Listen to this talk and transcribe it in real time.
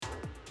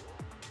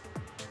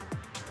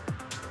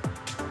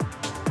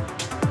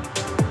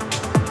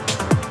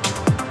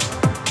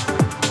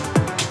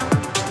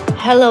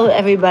Hello,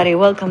 everybody.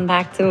 Welcome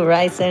back to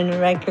Rice and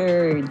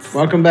Records.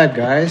 Welcome back,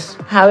 guys.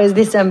 How is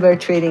December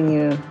treating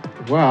you?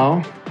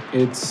 Well,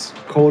 it's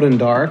cold and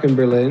dark in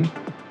Berlin,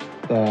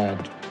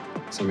 but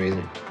it's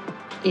amazing.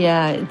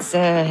 Yeah, it's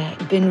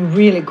been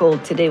really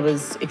cold. Today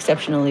was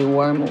exceptionally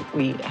warm.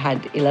 We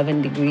had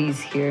 11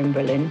 degrees here in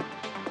Berlin.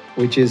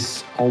 Which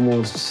is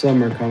almost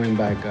summer coming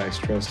back, guys.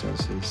 Trust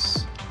us.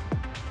 It's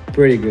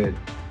pretty good.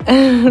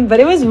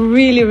 But it was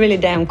really, really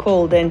damn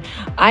cold. And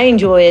I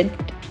enjoy it,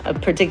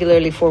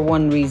 particularly for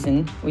one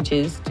reason, which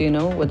is, do you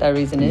know what that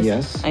reason is?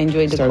 Yes. I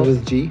enjoy the Start cold.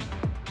 with G.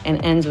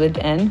 And ends with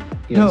N?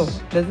 Yes. No,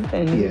 does it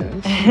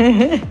end?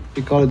 Yes.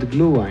 We call it the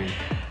glue wine.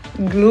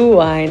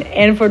 Glühwein.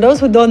 And for those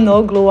who don't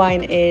know,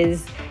 Glühwein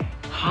is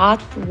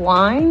hot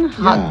wine,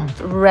 hot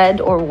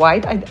red or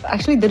white. I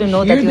actually didn't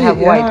know that you have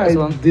white as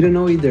well. I didn't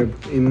know either.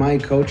 In my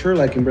culture,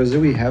 like in Brazil,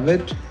 we have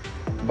it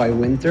by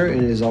winter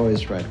and it is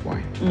always red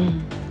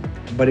wine.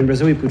 But in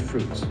Brazil, we put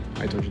fruits.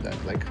 I told you that.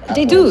 Like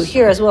They do apples.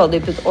 here as well. They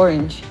put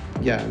orange.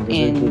 Yeah, in Brazil,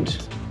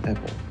 we And,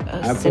 put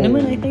apple.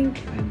 cinnamon, I think.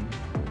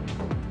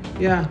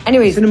 Yeah.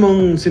 Anyways.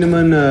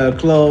 Cinnamon,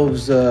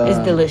 cloves. It's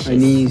delicious.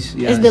 Anise.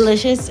 Yes. It's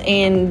delicious,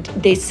 and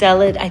they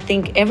sell it, I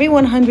think, every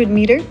 100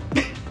 meter.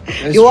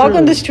 That's You walk true.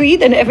 on the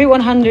street, and every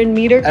 100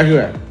 meter.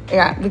 Everywhere.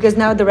 Yeah, because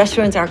now the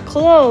restaurants are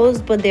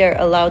closed, but they're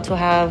allowed to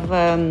have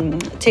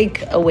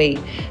takeaway.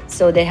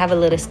 So they have a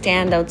little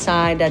stand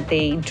outside that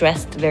they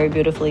dressed very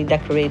beautifully,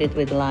 decorated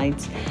with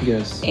lights.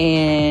 Yes.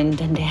 And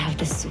then they have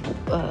this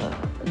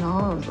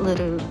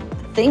little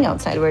thing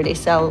outside where they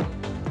sell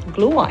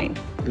glue wine.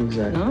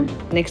 Exactly. No?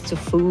 Next to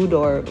food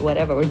or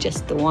whatever, or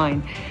just the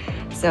wine.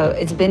 So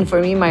it's been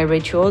for me my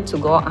ritual to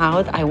go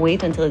out. I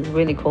wait until it's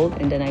really cold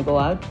and then I go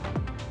out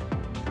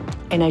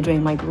and I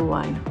drink my glue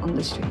wine on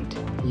the street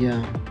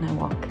Yeah. and I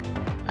walk.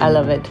 I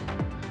love it.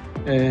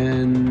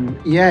 And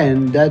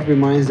that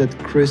reminds that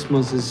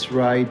Christmas is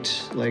right,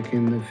 like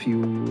in a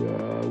few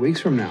weeks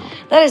from now.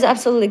 That is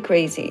absolutely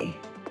crazy.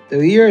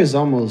 The year is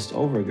almost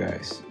over,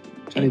 guys.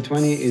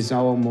 2020 is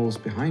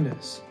almost behind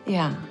us.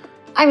 Yeah.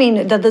 I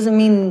mean, that doesn't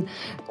mean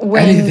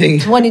when Anything.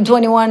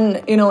 2021,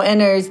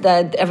 enters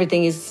that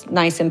everything is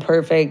nice and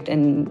perfect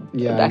and back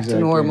to exactly.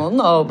 normal.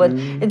 No, but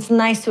it's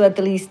nice to at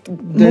least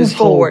move There's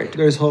forward. Hope.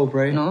 There's hope,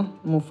 right? No,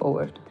 move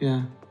forward.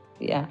 Yeah.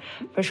 Yeah,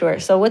 for sure.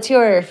 So what's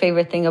your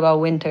favorite thing about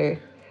winter?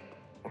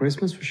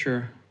 Christmas for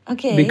sure.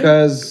 Okay.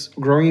 Because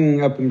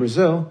growing up in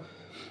Brazil,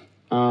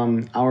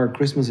 our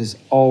Christmas is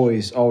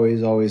always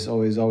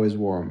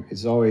warm.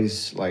 It's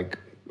always like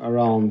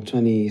around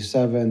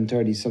 27,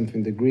 30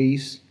 something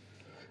degrees.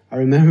 I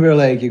remember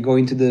like you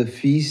going to the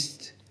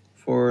feast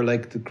for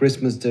like the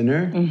Christmas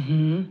dinner.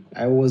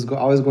 I was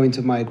going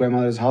to my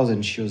grandmother's house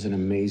and she was an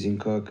amazing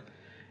cook.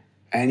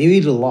 And you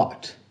eat a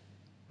lot.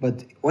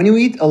 But when you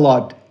eat a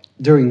lot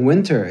during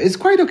winter, it's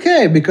quite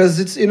okay because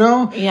it's,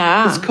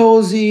 it's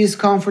cozy, it's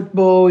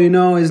comfortable,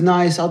 it's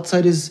nice.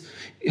 Outside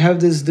you have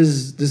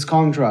this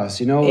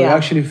contrast, We're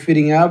actually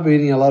feeding up,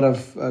 eating a lot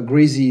of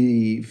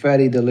greasy,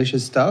 fatty,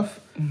 delicious stuff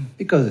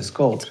because it's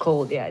cold. It's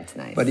cold, yeah, it's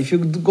nice. But if you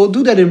go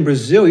do that in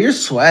Brazil, you're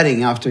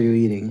sweating after you're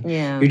eating.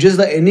 Yeah. You're just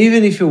like, and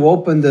even if you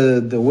open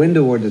the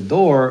window or the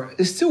door,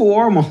 it's still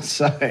warm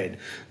outside.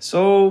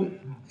 So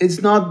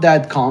it's not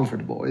that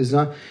comfortable. It's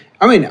not.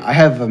 I mean, I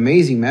have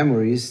amazing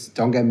memories.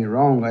 Don't get me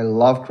wrong. I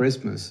love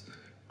Christmas,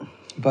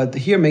 but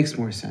here makes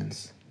more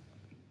sense.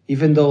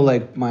 Even though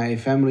like my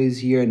family is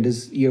here, and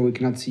this year we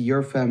cannot see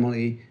your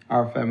family,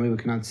 our family, we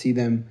cannot see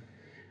them.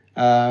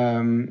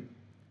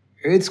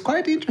 It's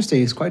quite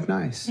interesting. It's quite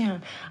nice. Yeah.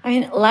 I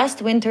mean,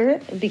 last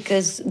winter,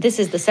 because this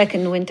is the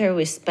second winter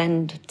we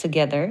spend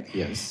together.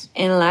 Yes.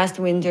 And last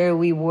winter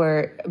we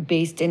were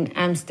based in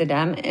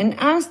Amsterdam. And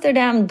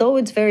Amsterdam, though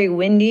it's very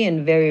windy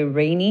and very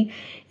rainy,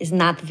 is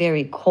not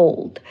very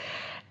cold.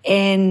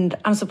 And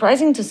I'm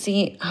surprising to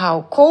see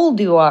how cold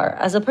you are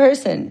as a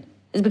person.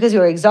 It's because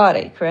you're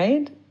exotic,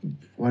 right?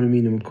 What do you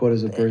mean I'm cold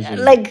as a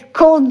person? Like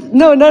cold.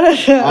 No.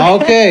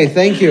 Okay,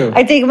 thank you.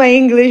 I take my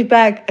English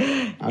back.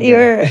 Okay.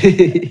 You're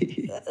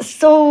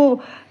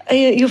so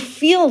you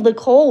feel the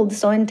cold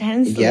so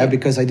intensely. Yeah,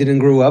 because I didn't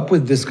grow up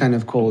with this kind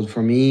of cold.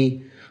 For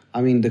me,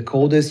 I mean, the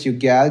coldest you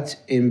get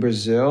in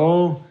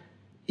Brazil,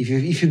 if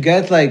you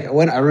get like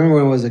I remember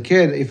when I was a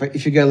kid,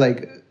 if you get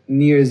like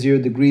near 0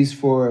 degrees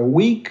for a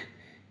week,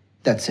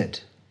 that's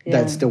it. Yeah.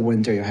 That's the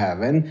winter you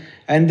have.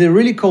 And the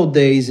really cold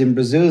days in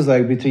Brazil is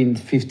like between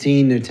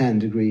 15 or 10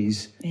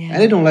 degrees. Yeah.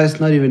 And they don't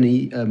last not even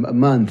a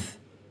month.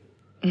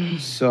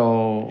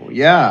 So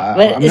yeah,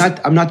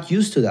 But I'm not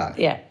used to that.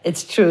 Yeah,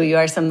 it's true. You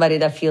are somebody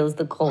that feels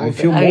the cold. I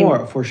feel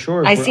more for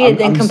sure. I see it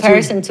in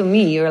comparison to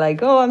me. You're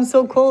like, oh, I'm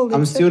so cold.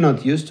 I'm still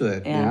not used to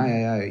it. Yeah.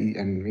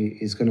 Yeah. And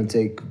it's gonna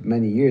take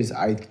many years,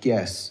 I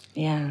guess,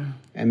 Yeah.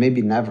 and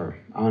maybe never.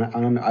 I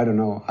don't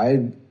know.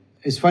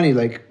 It's funny,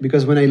 like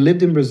because when I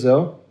lived in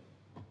Brazil,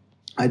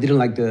 I didn't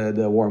like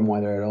the warm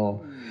weather at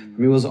all. I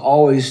mean, it was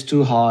always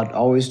too hot,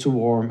 always too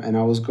warm, and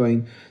I was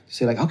going to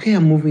say like, okay,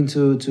 I'm moving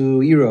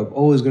to Europe.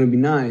 Oh, it's gonna be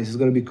nice. It's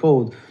gonna be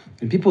cold.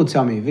 And people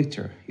tell me,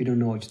 Victor, you don't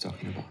know what you're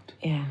talking about.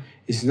 Yeah.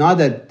 It's not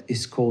that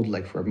it's cold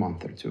like for a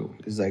month or two.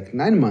 It's like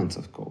 9 months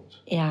of cold.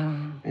 Yeah.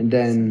 And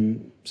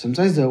then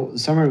sometimes the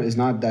summer is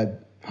not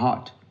that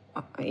hot.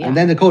 Yeah. And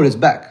then the cold is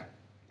back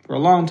for a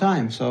long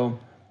time. So,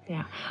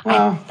 Yeah.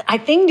 well, I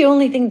think the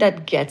only thing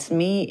that gets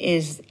me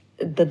is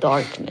the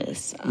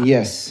darkness.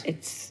 yes.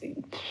 It's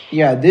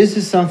Yeah, this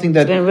is something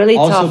that been really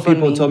also tough on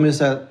people me. told me is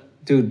that,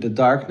 dude, the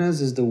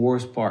darkness is the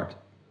worst part.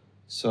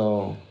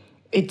 So,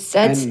 it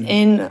sets And-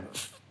 in.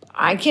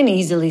 I can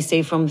easily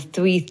say from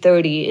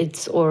 3:30,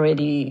 it's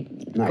already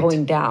Night,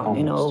 going down.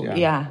 You know, almost,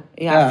 yeah.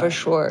 yeah, for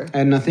sure.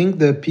 And I think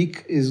the peak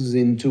is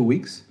in 2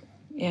 weeks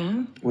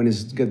Yeah, when it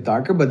gets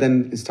darker, but then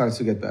it starts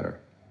to get better.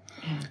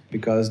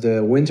 Because the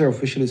winter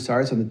officially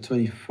starts on the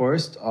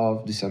 21st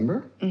of December,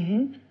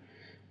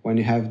 when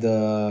you have the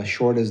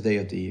shortest day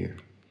of the year.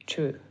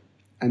 true.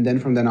 And then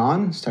from then on,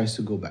 it starts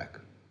to go back.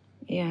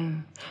 Yeah.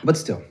 But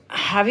still,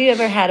 Have you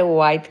ever had a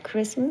white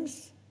Christmas?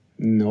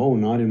 no,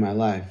 not in my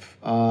life.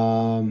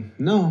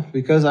 No,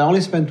 because I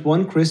only spent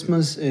one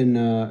Christmas in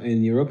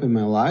Europe in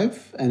my life,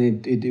 and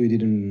it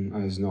didn't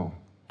snow.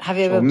 Have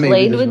you So ever maybe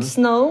played there's with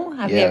snow?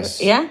 Have Yes.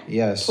 you ever?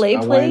 Yeah. Yes. Play.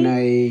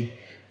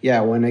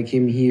 When I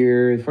came here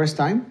first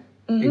time,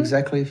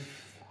 exactly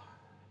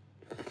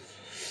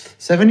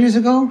 7 years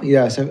ago.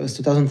 Yes, it was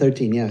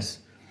 2013. Yes,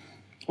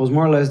 it was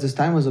more or less this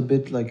time. Was a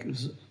bit like it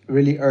was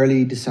really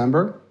early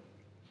December,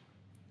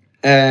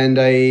 and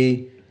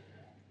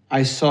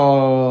I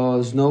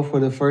saw snow for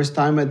the first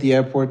time at the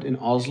airport in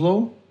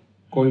Oslo,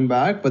 going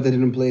back, but I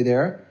didn't play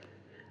there.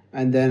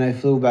 And then I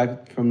flew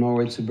back from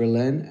Norway to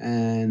Berlin,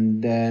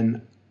 and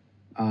then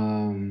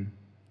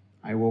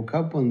I woke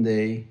up one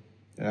day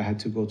that I had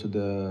to go to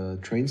the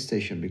train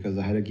station because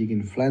I had a gig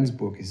in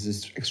Flensburg. It's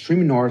this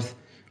extreme north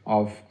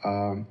of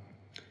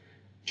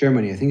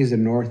Germany. I think it's the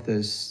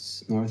northest.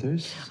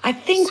 I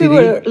think city. we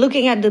were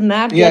looking at the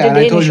map the Yeah, other and I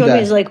day, and told it you showed me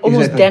that. it's like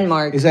almost Exactly.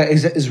 Denmark.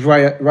 It's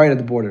right at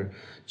the border.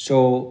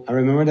 So I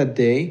remember that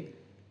day.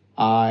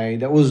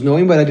 That was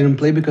snowing, but I didn't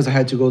play because I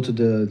had to go to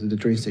the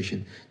train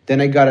station.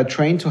 Then I got a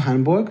train to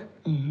Hamburg,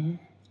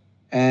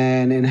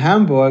 and in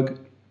Hamburg,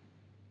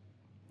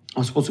 I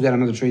was supposed to get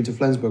another train to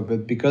Flensburg,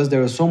 but because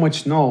there was so much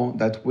snow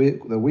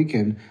the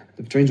weekend,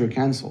 the trains were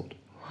canceled.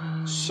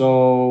 Wow.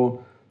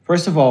 So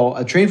first of all,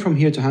 a train from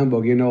here to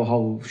Hamburg, you know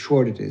how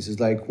short it is. It's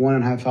like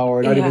 1.5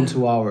 hours, not even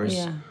 2 hours.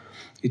 Yeah.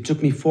 It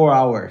took me 4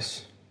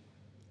 hours.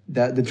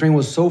 The train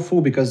was so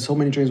full because so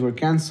many trains were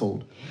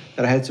canceled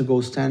that I had to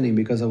go standing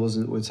because I was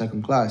with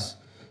second class.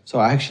 So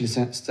I actually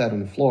sat on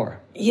the floor.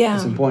 Yeah.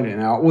 It's important.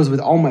 And I was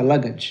with all my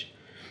luggage.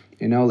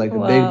 You know, like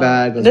Wow. a big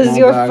bag, a This is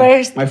small your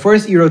bag. My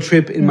first Euro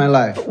trip in my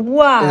life.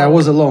 Wow. And I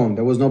was alone.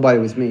 There was nobody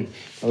with me.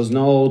 There was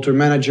no tour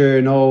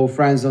manager, no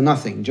friends, no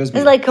nothing. Just me.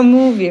 It's like a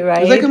movie,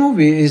 right? It's like a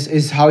movie.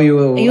 Is how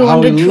you You how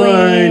on the you train,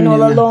 learn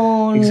all and-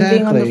 alone, exactly.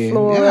 being on the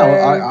floor,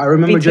 Yeah, I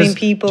remember between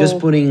people. just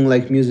putting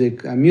like music.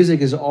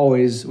 Music is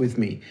always with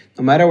me,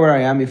 no matter where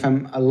I am. If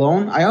I'm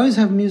alone, I always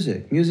have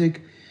music. Music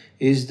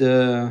is the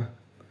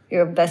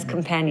Your best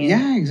companion.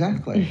 yeah,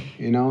 exactly.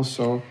 You know,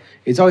 so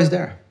it's always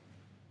there.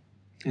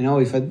 You know,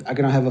 if I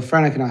cannot have a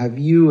friend, I cannot have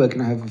you, I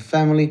cannot have a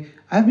family.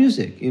 I have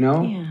music, you know?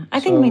 Yeah. I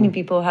think So, many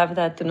people have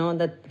that, to know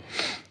that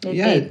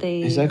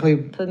they exactly.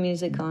 put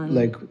music on.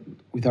 Like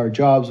with our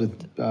jobs, with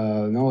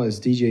as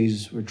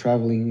DJs, we're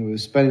traveling, we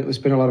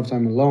spend a lot of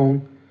time alone.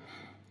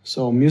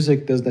 So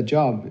music does that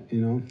job, you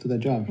know, do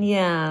that job.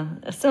 Yeah,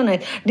 so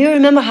nice. Do you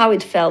remember how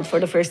it felt for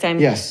the first time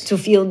Yes. to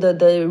feel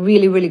the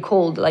really, really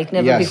cold, like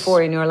never Yes. before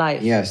in your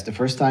life? Yes, the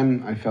first time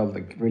I felt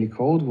like really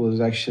cold was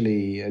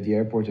actually at the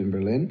airport in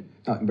Berlin.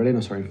 Not in Berlin,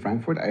 no, sorry, in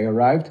Frankfurt. I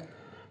arrived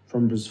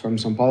from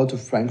São Paulo to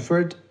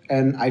Frankfurt,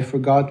 and I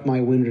forgot my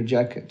winter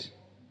jacket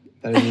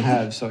that I didn't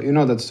have. So you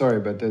know that story,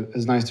 but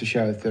it's nice to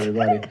share with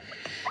everybody.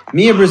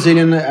 Me, a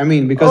Brazilian, I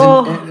mean,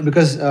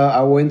 because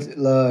I went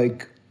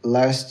like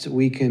last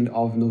weekend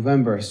of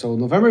November. So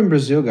November in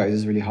Brazil, guys,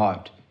 is really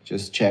hot.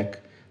 Just check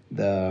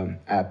the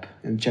app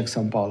and check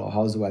São Paulo.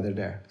 How's the weather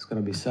there? It's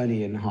gonna be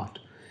sunny and hot.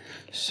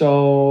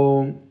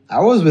 So I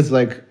was with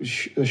like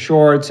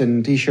shorts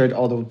and t-shirt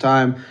all the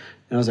time,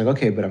 and I was like,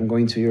 okay, but I'm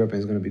going to Europe and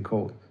it's gonna be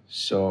cold.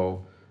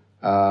 So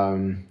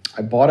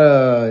I bought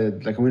a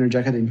winter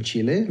jacket in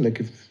Chile, like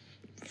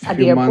At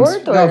the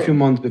airport, or? No, a few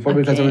months before,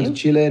 because I went to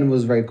Okay. Chile and it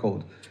was very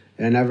cold,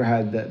 and I never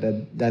had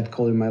that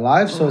cold in my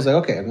life. So I was like,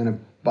 okay, I'm gonna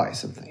buy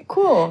something.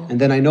 Cool. And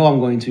then I know I'm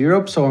going to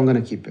Europe, so I'm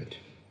gonna keep it.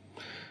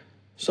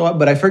 So,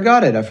 but I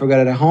forgot it. I forgot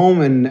it at home,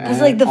 and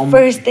It's like the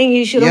first thing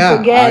you shouldn't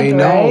forget, I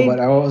know, right? but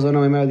I was on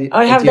my way.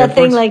 I have that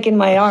thing like in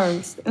my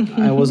arms.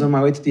 I was on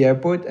my way to the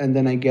airport, and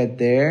then I get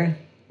there.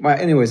 Well,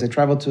 anyways, I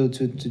traveled to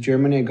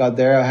Germany. I got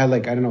there. I had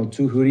like, I don't know,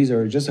 2 hoodies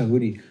or just a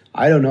hoodie.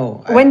 I don't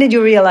know. When did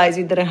you realize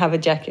you didn't have a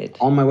jacket?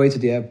 On my way to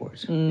the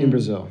airport in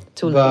Brazil.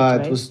 Too late, but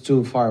right? it was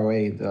too far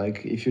away.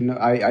 Like, if you know,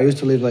 I used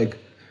to live like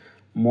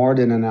more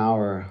than an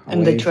hour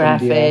And away the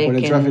from the airport.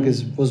 The traffic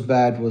traffic was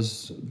bad.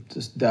 Was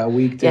just that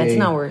weekday. Yeah, it's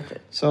not worth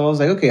it. So I was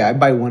like, okay, I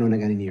buy one when I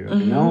get in Europe.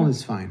 You know,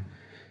 it's fine.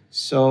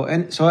 So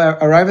I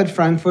arrive at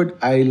Frankfurt.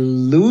 I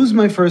lose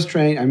my first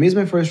train. I miss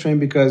my first train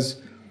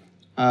because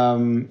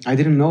I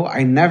didn't know.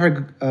 I never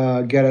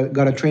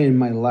got a train in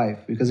my life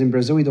because in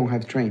Brazil we don't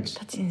have trains.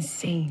 That's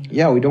insane.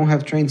 Yeah, we don't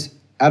have trains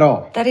at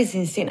all. That is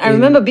insane. I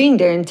remember being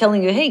there and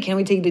telling you, hey, can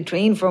we take the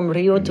train from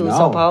Rio to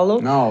Sao Paulo?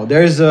 No,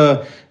 there's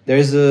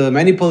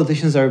many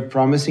politicians are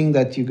promising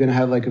that you're gonna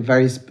have like a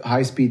very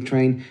high speed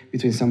train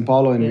between Sao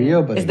Paulo and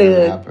Rio, but It's it never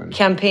the happened.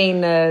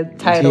 campaign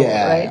title,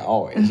 right?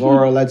 Always.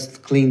 Or let's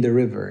clean the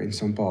river in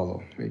Sao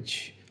Paulo,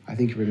 which I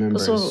think you remember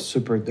So- is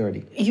super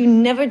dirty. You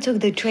never took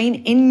the train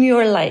in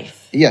your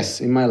life.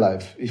 Yes, in my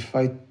life.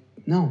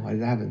 No, I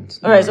haven't.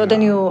 All right, No, so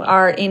then no. you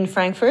are in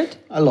Frankfurt.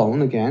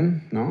 Alone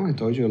again. No, I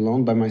told you,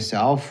 alone by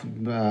myself,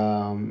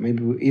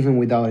 maybe even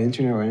without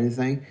internet or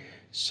anything.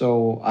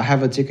 So I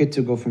have a ticket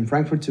to go from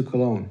Frankfurt to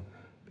Cologne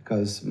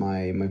because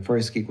my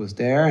first gig was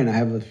there, and I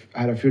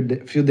had a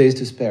few days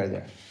to spare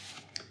there.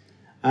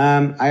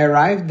 I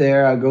arrived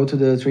there. I go to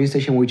the train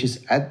station, which is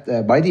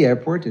by the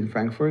airport in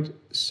Frankfurt.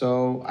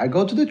 So I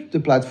go to the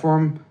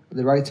platform at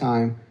the right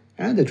time,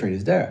 and the train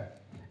is there.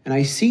 And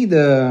I see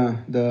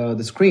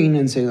the screen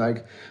and say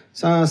like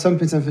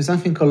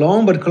something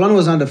Cologne, but Cologne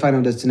was not the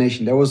final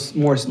destination. There was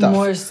more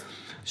stuff.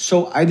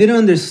 So I didn't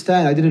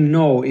understand. I didn't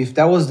know if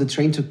that was the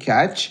train to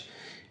catch,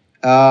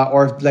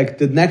 or like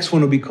the next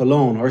one would be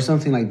Cologne or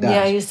something like that.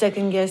 Yeah, you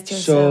second guessed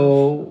yourself.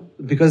 So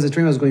because the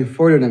train was going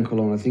further than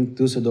Cologne, I think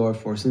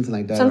Düsseldorf or something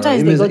like that.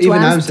 Sometimes or they go to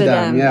even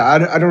Amsterdam. Yeah,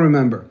 I don't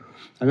remember.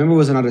 I remember it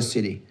was another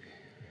city.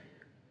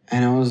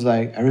 And I was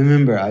like, I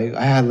remember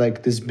I had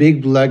like this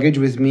big luggage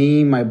with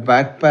me, my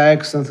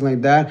backpack, something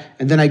like that.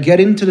 And then I get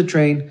into the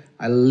train.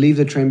 I leave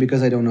the train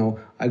because I don't know.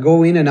 I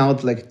go in and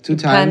out like two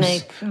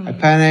times. Panic. I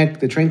panic.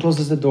 The train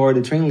closes the door.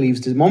 The train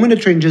leaves. The moment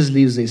the train just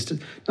leaves,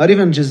 not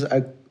even just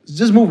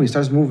moving,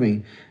 starts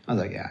moving. I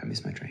was like, yeah, I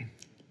missed my train.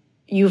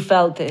 You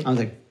felt it. I was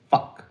like,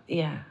 fuck.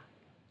 Yeah.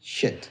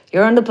 Shit.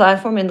 You're on the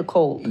platform in the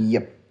cold.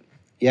 Yep.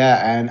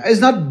 Yeah, and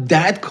it's not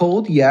that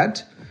cold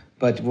yet,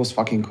 but it was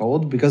fucking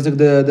cold because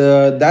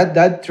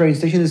that train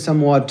station is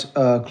somewhat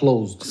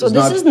closed. So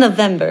this is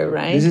November,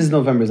 right? This is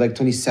November. It's like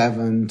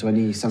 27,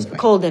 20 something.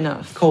 Cold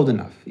enough. Cold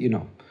enough, you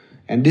know.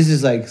 And this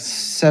is like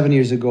 7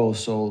 years ago,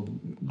 so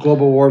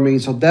global warming.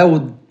 So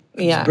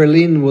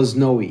Berlin was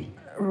snowy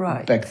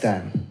back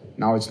then.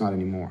 Now it's not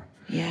anymore.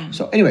 Yeah.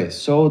 So anyway,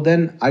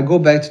 then I go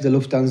back to the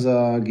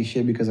Lufthansa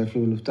guichet because I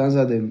flew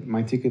Lufthansa.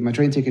 My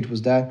train ticket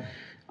was that.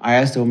 I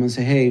asked the woman,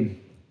 say, hey,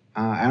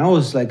 and I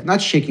was like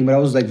not shaking, but I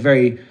was like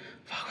very,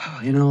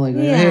 you know, like,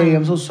 hey,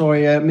 I'm so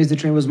sorry, I missed the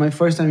train. It was my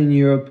first time in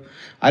Europe.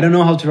 I don't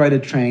know how to ride a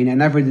train. I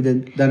never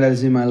done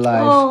that in my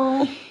life.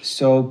 Oh.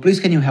 So please,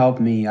 can you help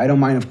me? I don't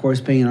mind, of course,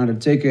 paying another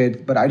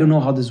ticket, but I don't know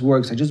how this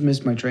works. I just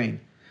missed my train.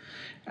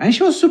 And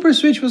she was super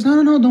sweet. She was,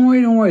 no,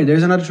 don't worry.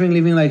 There's another train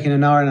leaving like in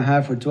an hour and a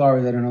half or 2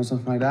 hours. I don't know,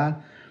 something like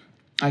that.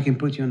 I can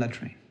put you on that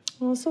train.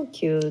 Oh, so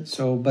cute.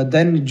 So, but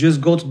then you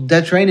just go to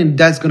that train and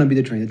that's going to be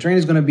the train. The train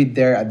is going to be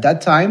there at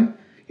that time.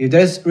 If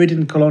there's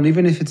written Cologne,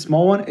 even if it's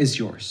small one, it's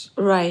yours.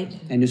 Right.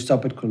 And you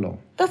stop at Cologne.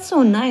 That's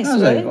so nice, I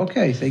was right? like,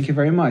 okay, thank you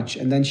very much.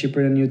 And then she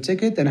printed a new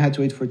ticket and I had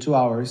to wait for 2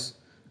 hours,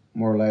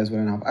 more or less,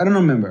 1.5. I don't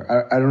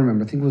remember. I don't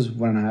remember. I think it was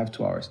 1.5,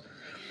 2 hours.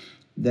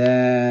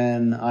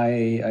 Then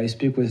I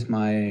speak with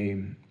my,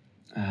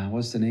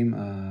 what's the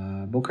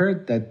name?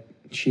 Booker, that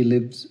she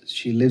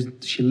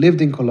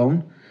lived in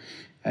Cologne.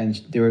 And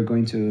they were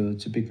going to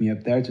pick me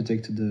up there to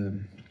take to the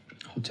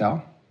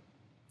hotel.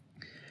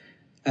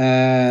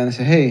 And I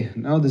said, hey,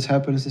 no, this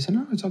happened. They said,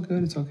 no, it's all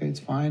good. It's okay. It's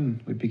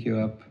fine. We pick you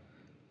up.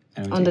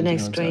 And we on take the you to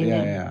next hotel. train.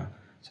 Yeah.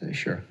 So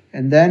sure.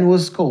 And then it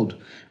was cold.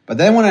 But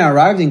then when I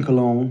arrived in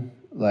Cologne,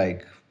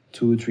 like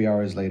 2-3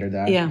 hours later,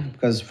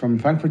 because from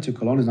Frankfurt to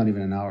Cologne is not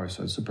even an hour,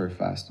 so it's super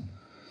fast.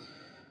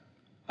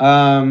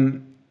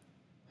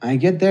 I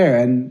get there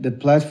and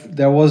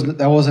there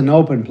was an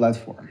open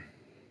platform.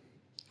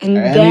 And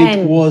then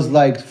it was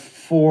like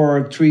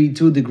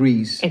 2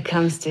 degrees. it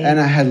comes to you. And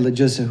I had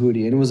just a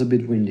hoodie and it was a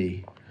bit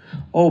windy.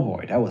 Oh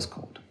boy, that was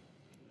cold.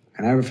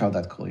 I never felt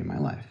that cold in my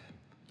life.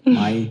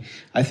 I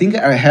think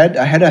I had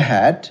a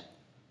hat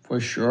for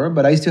sure,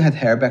 but I still had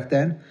hair back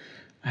then.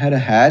 I had a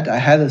hat, I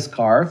had a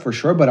scarf for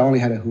sure, but I only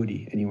had a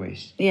hoodie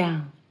anyways.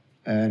 Yeah.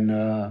 And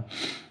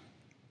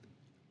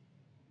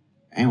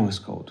it was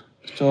cold.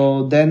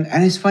 So then,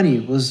 and it's funny,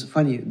 it was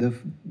funny.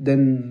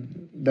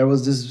 Then there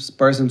was this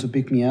person to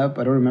pick me up.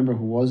 I don't remember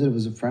who was it. It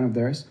was a friend of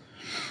theirs.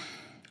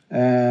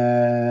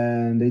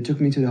 And they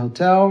took me to the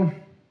hotel.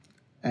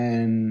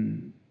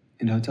 And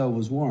in the hotel it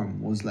was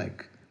warm. It was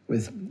like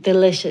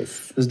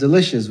delicious. It was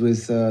delicious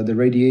with the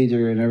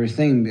radiator and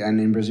everything. And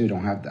in Brazil, you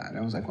don't have that.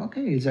 I was like,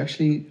 okay, it's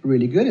actually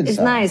really good inside.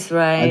 It's nice,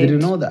 right? I didn't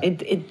know that.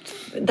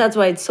 That's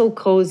why it's so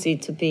cozy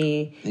to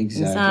be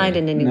inside,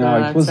 and then you go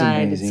outside. It was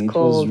amazing. It's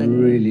cold. It was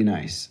really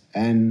nice.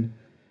 And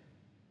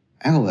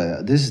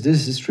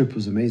this trip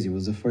was amazing. It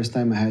was the first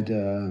time I had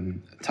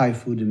Thai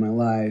food in my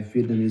life,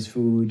 Vietnamese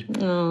food.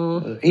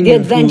 The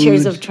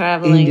adventures of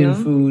traveling. Indian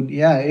food.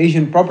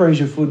 Yeah, proper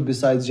Asian food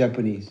besides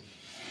Japanese.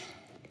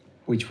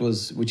 Which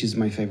is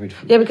my favorite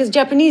food. Yeah, because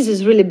Japanese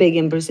is really big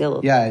in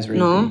Brazil. Yeah, it's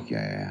really big.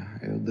 Yeah.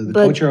 The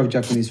culture of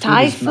Japanese food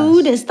Thai is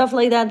food nice. and stuff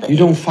like that. You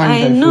don't find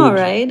Thai food. I know,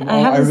 right? No, I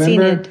haven't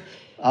seen it.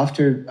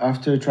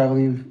 after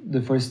traveling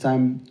the first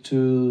time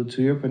to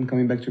Europe and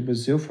coming back to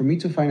Brazil, for me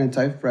to find a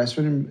Thai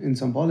restaurant in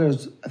São Paulo,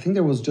 I think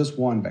there was just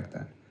one back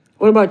then.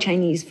 What about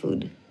Chinese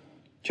food?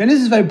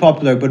 Chinese is very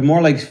popular, but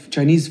more like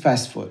Chinese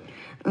fast food,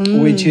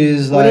 which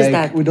is What is like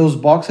that? with those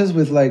boxes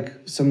with like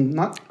some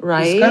not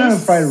Rice? It's kind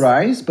of fried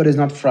rice, but it's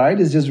not fried.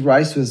 It's just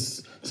rice with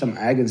some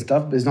egg and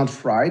stuff. But it's not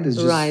fried. It's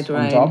just Right, on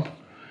right. top.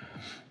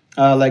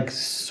 Like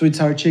sweet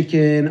sour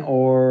chicken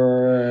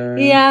or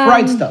Yeah,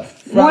 fried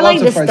stuff. More Lots like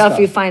of the fried stuff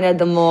you find at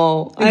the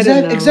mall. I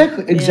don't know.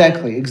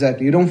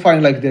 Exactly. You don't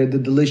find like the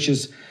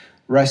delicious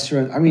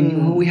restaurant. I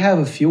mean, we have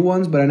a few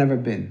ones, but I've never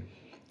been.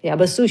 Yeah,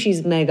 but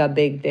sushi's mega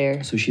big there.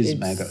 Sushi's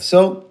mega.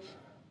 So,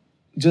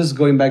 just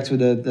going back to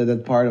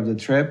that part of the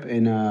trip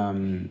in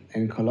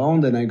Cologne,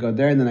 then I got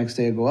there, and the next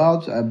day I go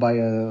out, I buy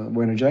a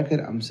winter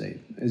jacket, I'm safe.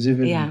 It's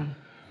even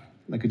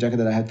like a jacket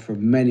that I had for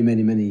many,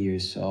 many, many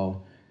years.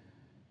 So,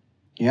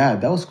 yeah,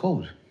 that was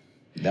cold.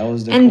 That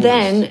was the And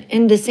coldest. then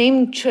in the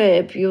same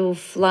trip, you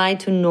fly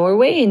to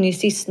Norway and you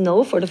see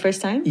snow for the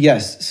first time?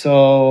 Yes.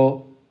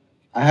 So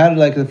I had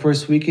like the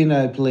first weekend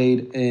I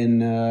played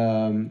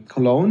in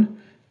Cologne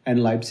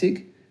and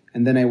Leipzig,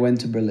 and then I went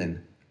to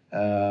Berlin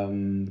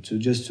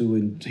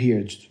to hear.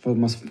 It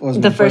was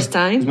The my first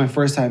time? It was my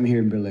first time here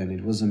in Berlin.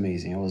 It was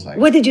amazing. I was like,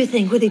 What did you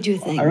think? What did you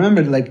think? I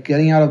remember like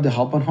getting out of the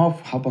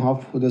Hauptbahnhof.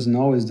 Hauptbahnhof, who doesn't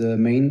know, is the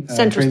main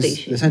Central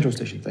station. The central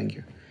station. Thank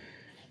you.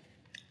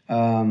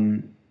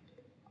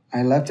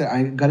 I left it.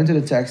 I got into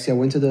the taxi. I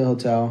went to the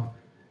hotel,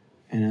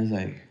 and I was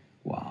like,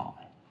 wow.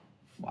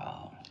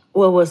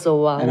 What was so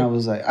wow? And I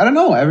was like, I don't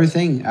know,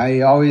 everything.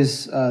 I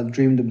always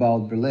dreamed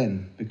about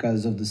Berlin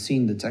because of the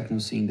scene, the techno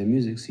scene, the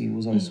music scene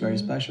was always very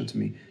special to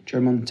me.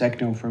 German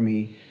techno for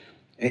me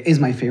is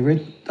my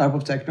favorite type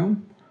of techno,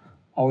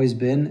 always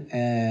been.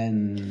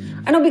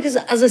 And I know, because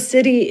as a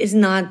city is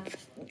not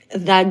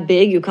that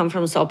big. You come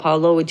from Sao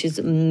Paulo, which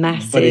is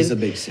massive. but it's a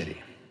big city.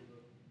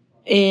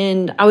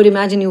 And I would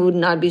imagine you would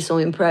not be so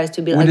impressed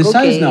to be With like, the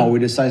size, okay. no.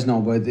 With the size,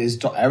 no. But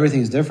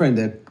everything's different.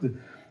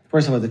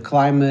 First of all, the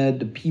climate,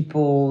 the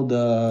people,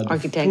 the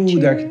Architecture.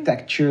 food, the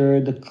architecture,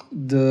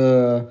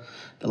 the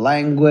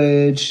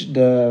language,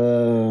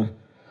 the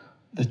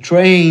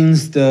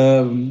trains,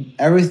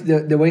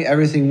 the way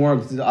everything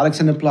works. The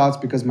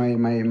Alexanderplatz, because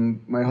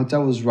my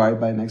hotel was right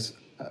by next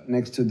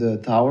to the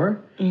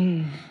tower.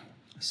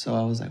 So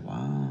I was like,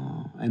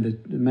 wow. And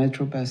the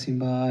metro passing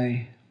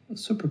by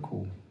was super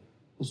cool.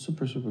 It was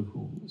super, super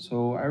cool.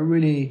 So I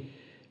really,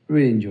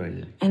 really enjoyed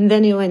it. And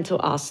then you went to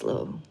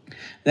Oslo.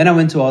 Then I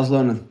went to Oslo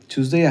on a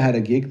Tuesday. I had a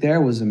gig there.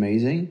 It was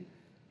amazing.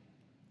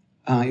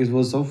 It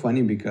was so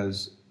funny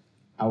because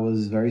I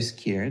was very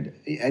scared.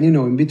 And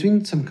in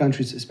between some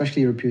countries,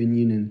 especially European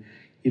Union,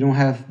 you don't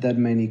have that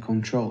many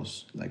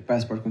controls, like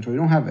passport control. You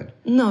don't have it.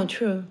 No,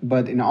 true.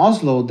 But in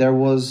Oslo, there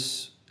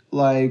was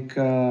like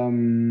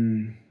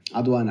aduana.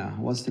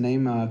 What's the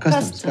name?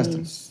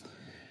 Customs.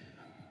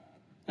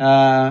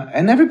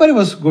 And everybody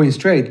was going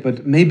straight,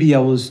 but maybe I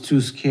was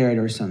too scared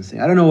or something.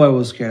 I don't know why I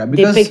was scared.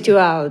 They picked you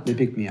out. They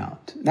picked me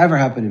out. Never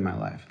happened in my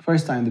life.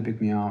 First time they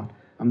picked me out.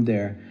 I'm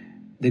there.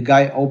 The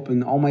guy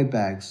opened all my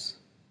bags.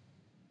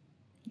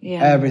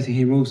 Yeah. Everything.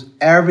 He removes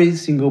every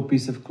single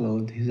piece of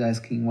clothes. He's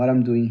asking what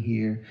I'm doing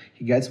here.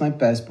 He gets my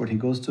passport. He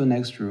goes to the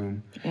next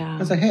room. Yeah. I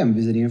was like, hey, I'm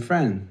visiting a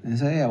friend. And I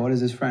say, yeah, what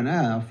is this friend?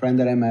 A friend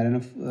that I met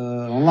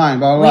online.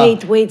 Blah, blah,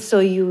 blah. Wait.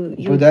 So you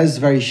But that's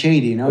very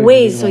shady,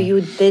 wait. So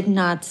you did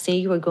not say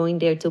you were going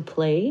there to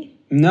play?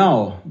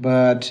 No,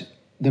 but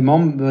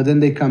but then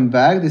they come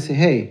back. They say,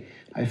 hey,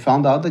 I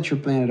found out that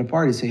you're playing at a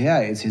party. I say, yeah,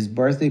 it's his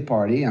birthday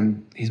party.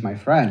 He's my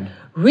friend.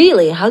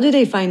 Really? How did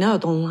they find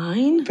out?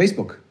 Online?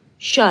 Facebook.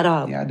 Shut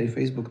up. Yeah, they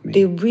Facebooked me.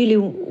 They really,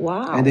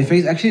 wow. And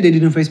actually they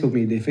didn't Facebook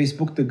me. They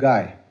Facebooked the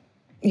guy.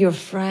 Your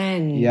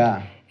friend.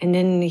 Yeah. And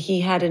then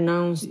he had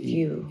announced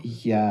you.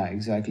 Yeah,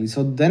 exactly.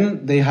 So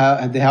then they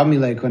had me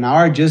like an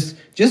hour just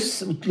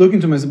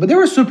looking to myself. But they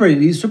were super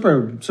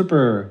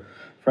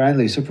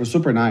friendly,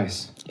 super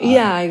nice.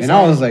 Yeah, exactly. And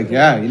I was like,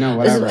 yeah,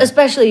 whatever.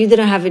 Especially you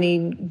didn't have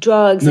any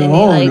drugs.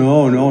 No,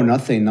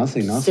 nothing.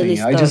 Silly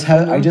I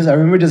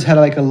remember just had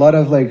like a lot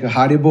of like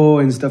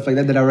Haribo and stuff like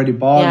that I already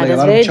bought. Yeah, like a that's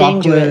lot very of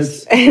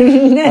chocolates.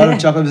 dangerous. A lot of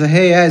chocolates. Like,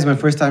 hey, yeah, it's my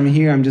first time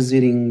here. I'm just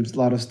eating a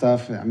lot of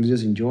stuff. I'm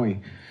just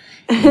enjoying.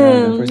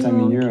 My first time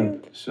in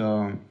Europe.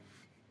 So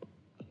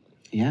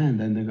yeah, and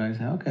then the guy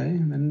said, okay.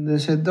 And then they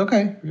said,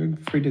 okay, you're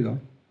free to go.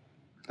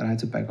 And I had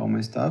to pack all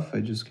my stuff.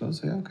 I just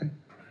closed. Yeah, okay.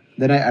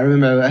 Then I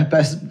remember I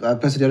passed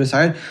to the other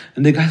side,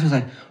 and the guy was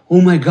like,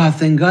 "Oh my God,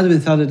 thank God we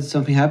thought that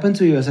something happened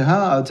to you." I said,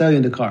 I'll tell you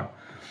in the car."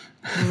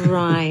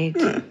 Right.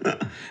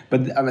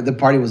 But the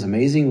party was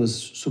amazing. It was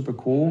super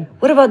cool.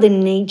 What about the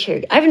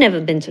nature? I've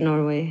never been to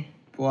Norway.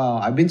 Wow,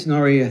 I've been to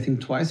Norway I think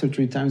twice or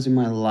three times in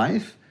my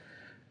life.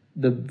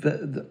 In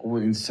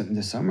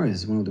the summer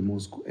is one of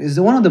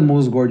the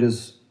most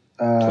gorgeous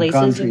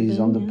countries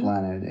on the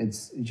planet.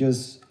 It's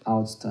just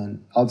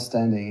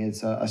outstanding.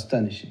 It's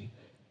astonishing.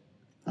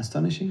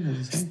 Astonishing, does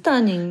it say?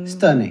 Stunning.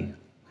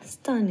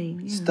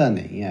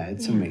 Stunning, yeah.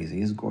 It's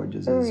amazing. It's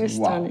gorgeous. Very It's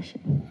wow.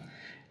 astonishing.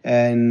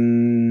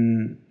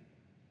 And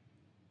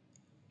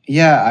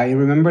Yeah, I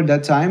remember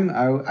that time.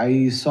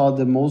 I saw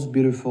the most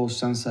beautiful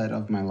sunset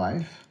of my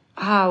life.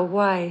 How?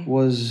 Why?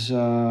 Was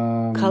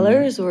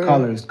Colors or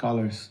colors.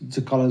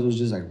 The colors was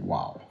just like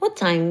wow. what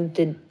time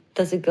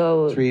does it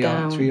go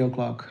down? 3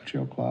 o'clock.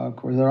 3 o'clock.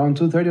 It was around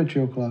 2:30 or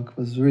 3 o'clock. It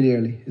was really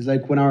early. It's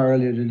like 1 hour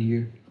earlier than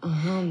here.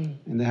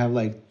 And they have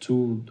like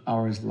 2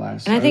 hours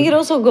less. And I think it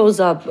also goes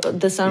up.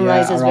 The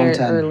sunrise is very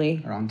 10,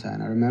 early. Around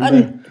 10. I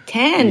remember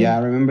 10. Yeah, I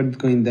remember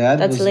going that.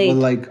 That's was, late. Was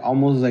like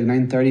almost like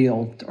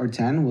 9:30 or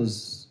 10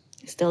 was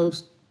Still,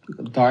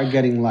 dark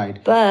getting light.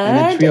 And but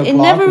at 3 it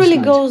o'clock never was really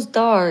night. goes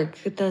dark,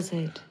 does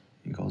it?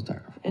 It goes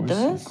dark, of course. It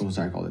does? It goes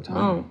dark all the time.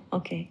 Oh,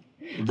 okay.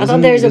 I thought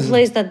doesn't- there's it a doesn't-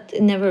 place that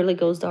it never really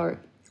goes dark.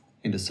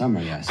 In the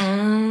summer, yes.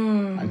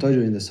 Ah. I told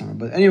you in the summer.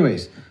 But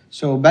anyways,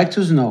 so back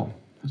to snow.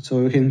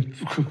 So we can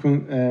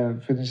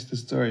finish the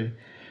story.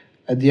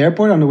 At the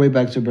airport on the way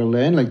back to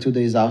Berlin, like 2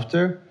 days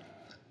after,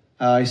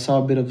 I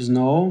saw a bit of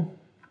snow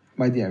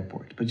by the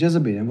airport. But just a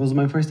bit. It was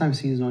my first time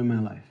seeing snow in my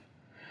life.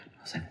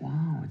 I was like,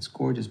 wow, it's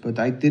gorgeous. But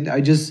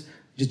I just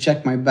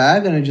checked my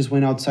bag and I just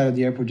went outside of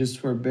the airport just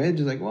for a bit.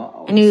 Just like,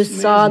 wow. And you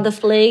it's saw amazing. the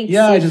flakes.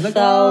 Yeah, I you just like,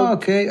 felt oh,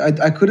 okay.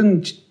 I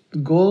couldn't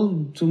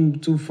go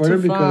too further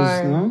Too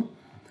because, far. no.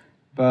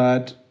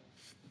 But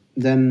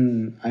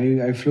then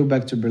I flew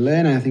back to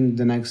Berlin. I think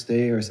the next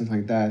day or something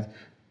like that,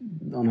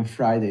 on a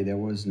Friday, there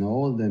was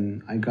snow.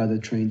 Then I got a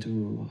train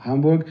to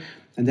Hamburg.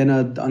 And then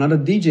another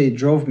DJ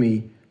drove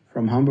me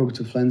from Hamburg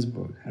to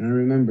Flensburg. And I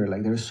remember,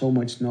 like, there was so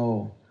much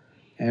snow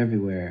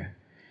everywhere.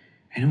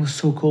 And it was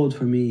so cold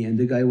for me. And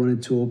the guy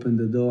wanted to open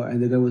the door.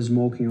 And the guy was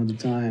smoking all the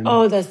time.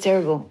 Oh, that's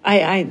terrible.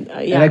 Yeah.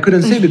 And I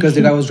couldn't say because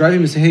the guy was driving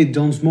me and said, hey,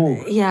 don't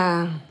smoke.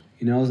 Yeah.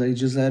 You know, I was like,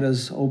 just let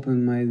us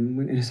open my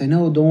window. And he said,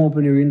 no, don't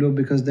open your window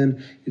because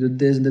then you do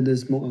this and then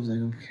there's smoke. I was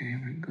like, okay,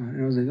 my God.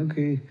 And I was like,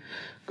 okay,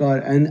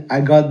 God. And I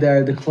got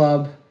there, the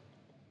club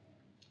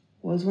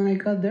was when I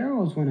got there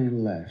or was when I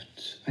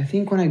left? I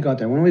think when I got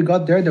there. When we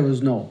got there was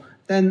snow.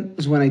 Then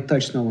was when I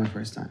touched snow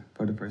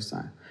for the first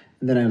time.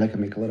 And then I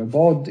make a little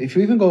ball. If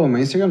you even go on my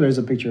Instagram, there's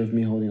a picture of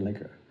me holding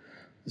like a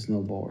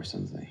snowball or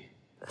something.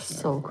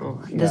 So cool.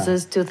 Yeah. This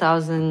is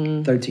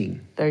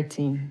 2013.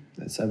 13.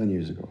 That's 7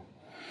 years ago.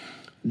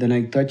 Then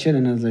I touch it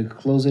and I was like,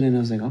 close it and I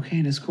was like,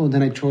 okay, that's cool.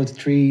 Then I throw the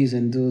trees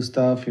and do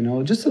stuff, you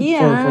know, just for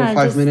 5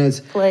 just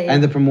minutes. play.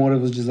 And the promoter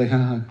was just like,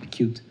 haha,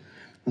 cute. I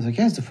was like,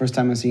 yeah, it's the first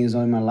time I've seen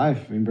snow in my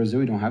life. In Brazil,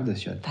 we don't have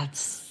this shit.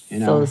 That's You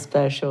know? so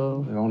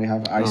special. We only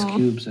have ice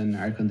cubes and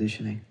air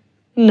conditioning.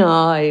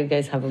 No, you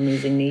guys have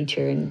amazing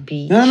nature and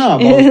beach.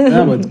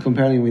 But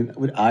comparing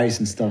with ice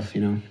and stuff,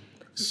 you know.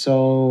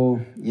 So,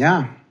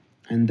 yeah.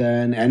 And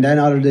then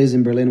other days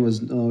in Berlin was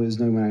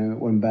snowing when I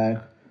went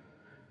back.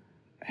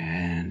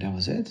 And that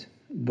was it.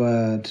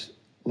 But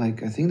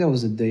like I think that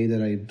was the day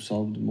that I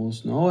saw the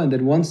most snow. And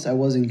then once I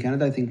was in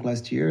Canada, I think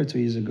last year or 2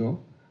 years ago,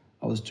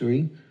 I was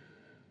touring.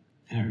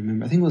 And I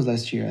remember, I think it was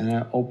last year, and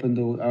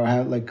I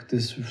had like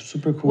this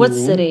super cool What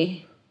room.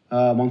 city?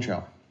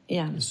 Montreal.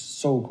 Yeah. It's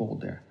so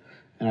cold there.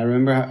 And I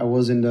remember I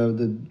was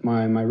in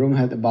my room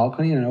had the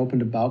balcony, and I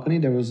opened the balcony.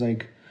 There was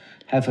like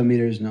half a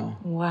meter snow.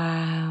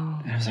 Wow.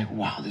 And I was like,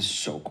 wow, this is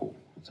so cool.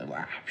 I was like,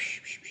 wow.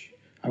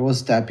 I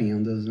was tapping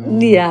on the snow.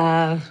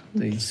 Yeah.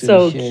 Like,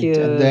 So silly shit. cute.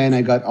 And then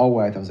I got all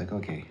wet. I was like,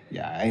 okay,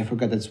 yeah, I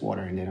forgot that's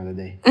water in the end of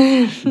the day.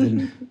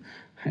 Then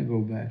I go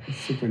back. It's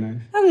super nice.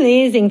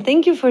 Amazing.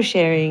 Thank you for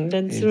sharing.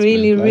 That's It's my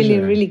really, really,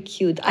 pleasure. really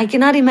cute. I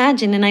cannot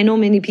imagine, and I know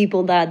many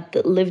people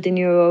that lived in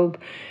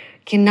Europe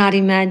cannot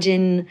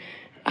imagine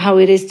how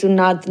it is to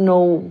not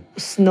know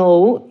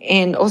snow.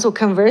 And also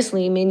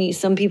conversely,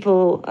 some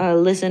people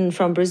listen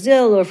from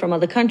Brazil or from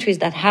other countries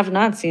that have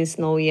not seen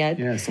snow yet.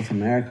 Yeah, South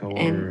America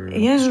or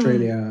yeah.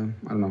 Australia.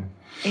 I don't know.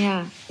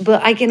 Yeah,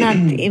 but I cannot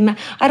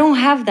I don't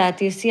have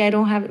that. You see, I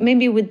don't have,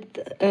 maybe with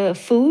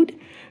food,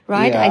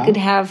 right? I Yeah. could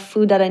have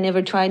food that I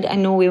never tried. I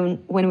know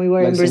when we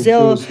were Like in some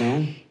Brazil, fruits,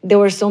 no? there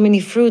were so many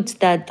fruits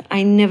that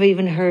I never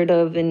even heard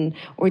of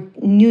or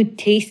knew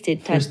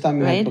tasted. First time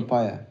you right? had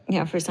papaya.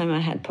 Yeah, first time I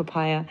had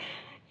papaya.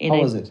 And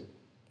How was it?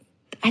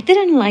 I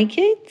didn't like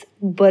it,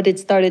 but it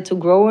started to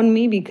grow on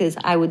me because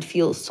I would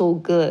feel so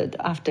good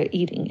after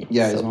eating it.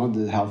 Yeah, So- it's one of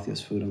the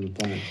healthiest food on the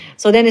planet.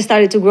 so then it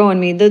started to grow on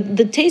me.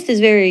 The taste is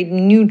very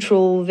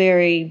neutral,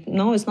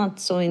 it's not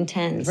so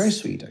intense. Very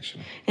sweet,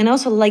 actually. And I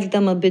also like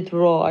them a bit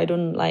raw. I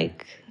don't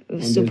like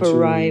When super they're too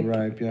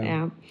ripe. yeah.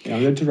 Yeah. Yeah,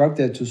 when they're too ripe,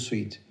 they're too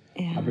sweet.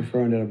 Yeah. I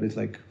prefer when they're a bit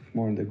like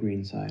more on the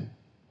green side.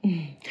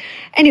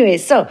 Anyway,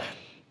 so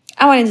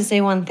I wanted to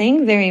say one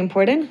thing, very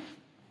important.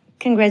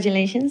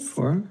 Congratulations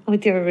For?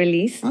 with your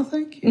release. Oh,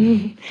 thank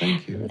you.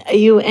 Thank you.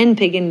 You and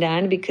Pig and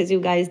Dan, because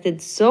you guys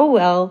did so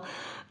well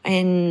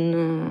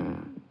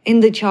in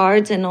the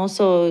charts, and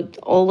also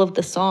all of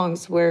the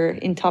songs were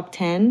in top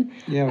 10.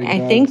 Yeah, we I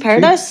got think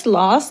Paradise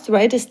Lost,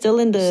 right, is still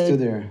in the Still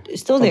there.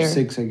 Still Top there.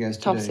 6, I guess.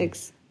 Top today.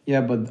 6.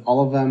 Yeah, but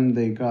all of them,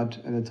 they got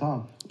at the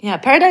top. Yeah,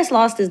 Paradise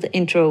Lost is the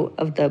intro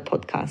of the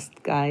podcast,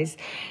 guys.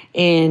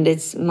 And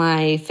it's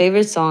my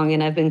favorite song,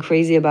 and I've been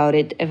crazy about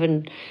it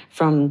even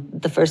from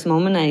the first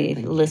moment I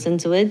listened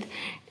to it.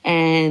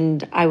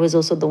 And I was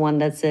also the one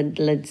that said,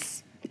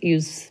 let's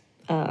use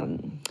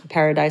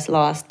Paradise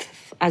Lost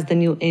as the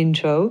new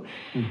intro.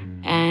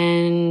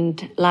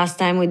 And last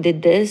time we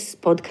did this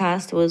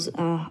podcast was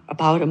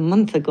about a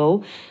month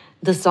ago.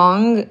 The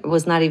song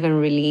was not even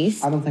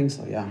released. I don't think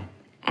so, yeah.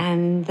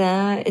 And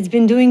it's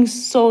been doing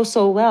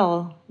so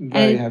well.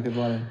 Very happy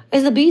about it.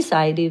 It's the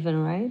B-side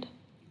even, right?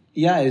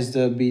 Yeah, it's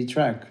the B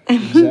track.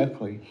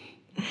 Exactly.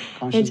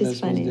 Consciousness was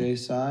funny. the A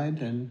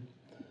side, and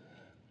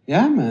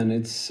yeah, man,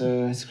 it's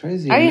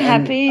crazy. Are you And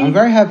happy? I'm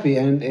very happy.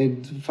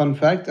 And fun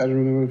fact, I don't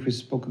remember if we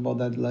spoke about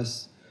that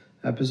last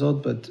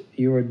episode, but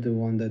you were the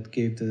one that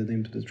gave the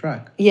name to the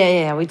track.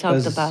 Yeah, we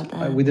talked 'Cause, about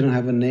that. we didn't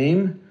have a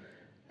name,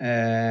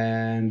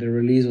 and the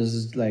release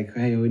was like,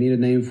 hey, we need a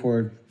name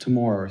for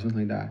tomorrow or something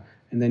like that.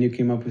 And then you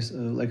came up with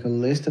like a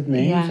list of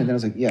names, Yeah. and then I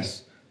was like,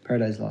 yes,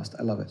 Paradise Lost.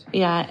 I love it.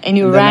 Yeah, and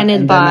you And ran then, it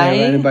and by. Then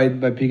I ran it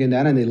by Pig and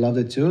Dan, and they loved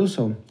it too.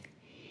 So,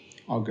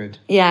 all good.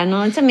 Yeah,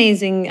 no, it's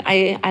amazing.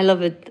 I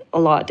love it a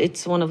lot.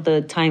 It's one of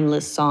the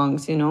timeless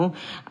songs, you know.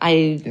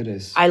 It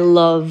is. I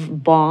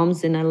love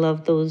bombs and I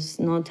love those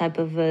type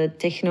of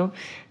techno,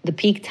 the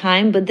peak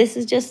time. But this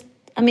is just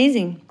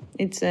amazing.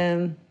 It's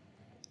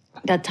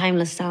that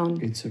timeless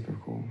sound. It's super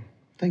cool.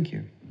 Thank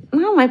you.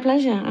 No, my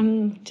pleasure.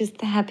 I'm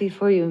just happy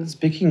for you.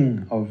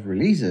 Speaking of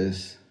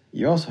releases,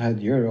 you also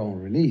had your own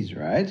release,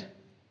 right?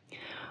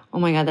 Oh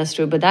my God, that's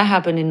true. But that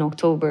happened in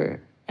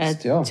October.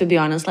 Still. To be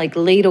honest, like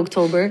late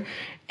October,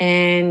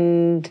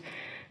 and.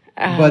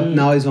 But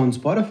now it's on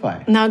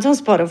Spotify. Now it's on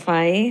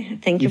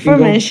Spotify. Thank you can for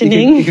go,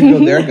 mentioning. You can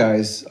go there,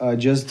 guys.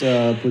 Just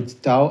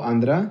put Tao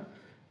Andra,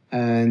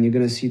 and you're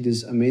gonna see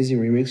this amazing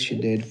remix she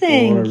did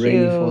Thank for Rainy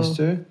you.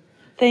 Foster.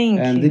 Thank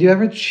you. And did you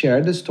ever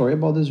share the story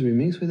about this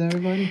remix with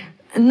everybody?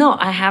 No,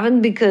 I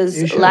haven't, because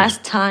You should.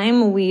 last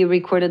time we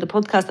recorded the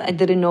podcast, I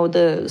didn't know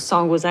the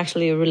song was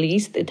actually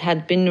released. It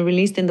had been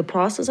released in the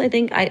process, I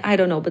think. I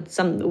don't know, but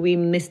we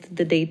missed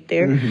the date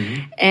there.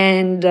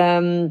 And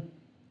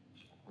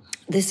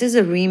this is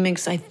a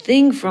remix, I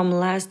think, from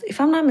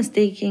if I'm not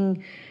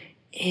mistaken,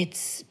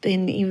 it's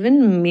been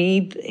even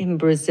made in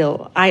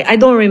Brazil. I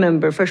don't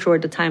remember for sure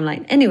the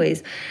timeline.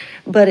 Anyways,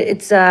 but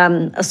it's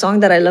a song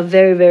that I love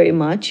very, very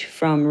much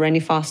from Rennie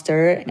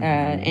Foster,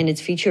 and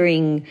it's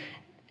featuring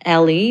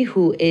Ellie,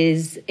 who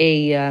is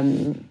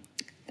a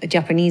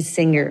Japanese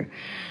singer.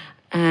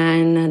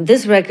 And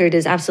this record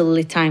is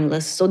absolutely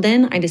timeless. So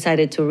then I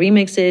decided to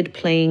remix it,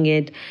 playing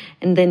it.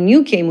 And then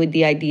you came with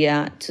the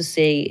idea to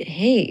say,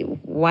 hey,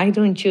 why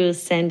don't you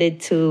send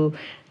it to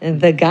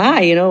the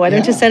guy? You know, why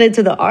don't you send it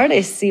to the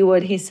artist, see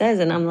what he says?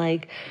 And I'm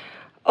like,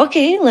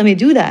 okay, let me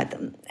do that.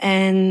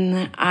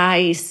 And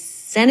I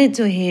sent it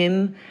to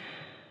him.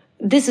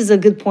 This is a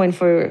good point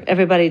for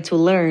everybody to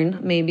learn,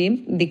 maybe,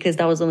 because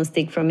that was a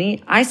mistake from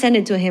me. I sent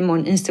it to him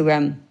on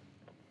Instagram.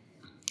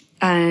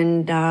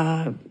 And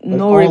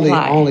no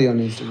reply. Only on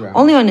Instagram.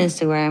 Only on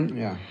Instagram.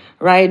 Yeah.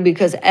 Right?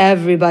 Because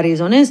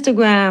everybody's on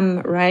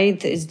Instagram,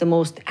 right? It's the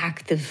most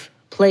active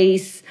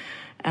place,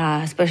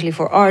 especially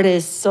for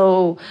artists.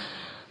 So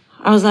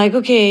I was like,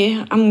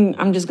 okay,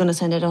 I'm just gonna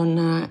send it on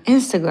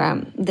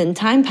Instagram. Then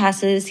time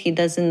passes, he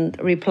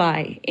doesn't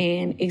reply.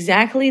 And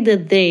exactly the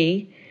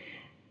day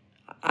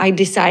I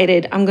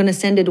decided I'm gonna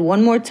send it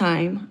one more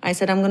time. I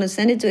said I'm gonna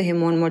send it to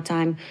him one more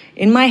time.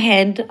 In my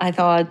head, I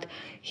thought,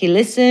 he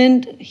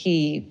listened,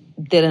 he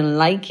didn't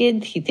like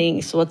it. He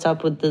thinks, what's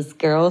up with this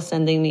girl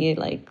sending me,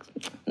 like,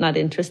 not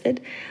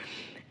interested.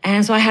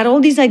 And so I had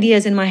all these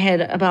ideas in my head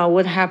about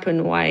what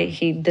happened, why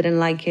he didn't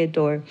like it,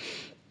 or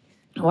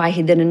why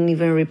he didn't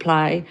even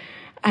reply.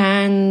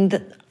 And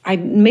I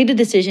made a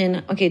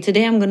decision, okay,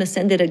 today I'm going to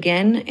send it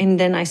again, and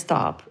then I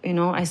stop. You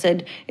know, I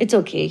said, it's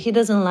okay. He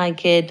doesn't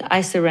like it.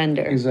 I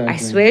surrender. Exactly. I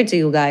swear to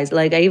you guys,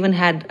 like, I even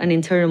had an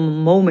internal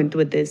moment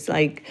with this,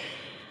 like,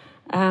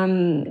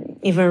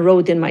 even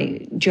wrote in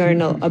my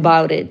journal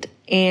about it.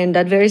 And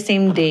that very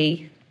same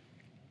day,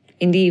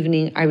 in the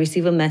evening, I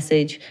received a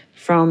message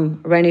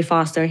from Rennie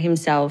Foster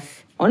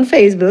himself on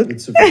Facebook.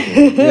 It's super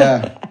cool.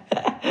 Yeah.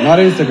 Not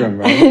Instagram,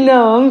 right?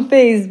 No, on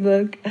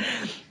Facebook.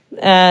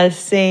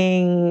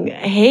 Saying,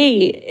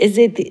 hey, is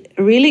it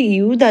really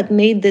you that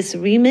made this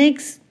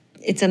remix?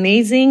 It's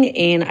amazing,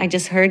 and I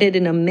just heard it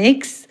in a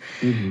mix.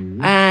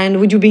 And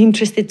would you be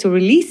interested to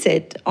release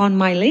it on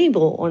my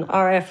label, on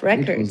RF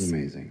Records? It was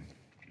amazing.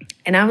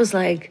 And I was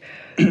like,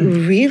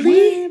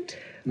 really?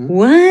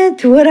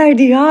 What? What are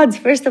the odds?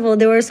 First of all,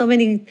 there were so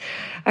many.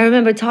 I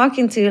remember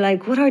talking to you,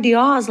 like, what are the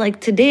odds? Like,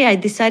 today I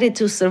decided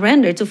to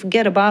surrender, to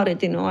forget about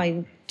it. You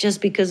know,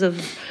 just because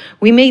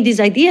we made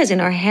these ideas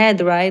in our head,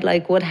 right?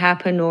 Like, what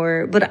happened,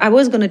 but I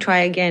was going to try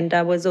again.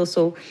 That was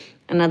also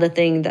another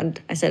thing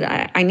that I said,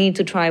 I need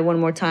to try one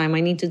more time.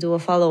 I need to do a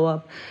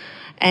follow-up.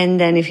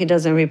 And then if he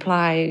doesn't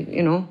reply,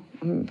 you know,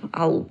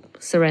 I'll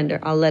surrender.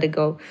 I'll let it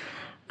go.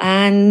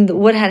 And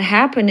what had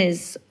happened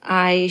is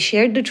I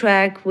shared the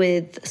track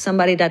with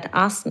somebody that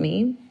asked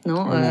me,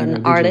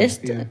 an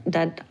artist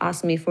that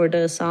asked me for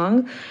the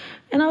song.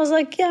 And I was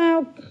like,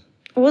 yeah,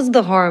 what's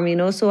the harm, you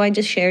know? So I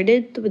just shared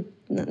it with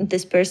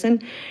this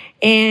person.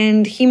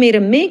 And he made a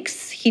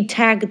mix. He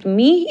tagged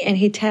me and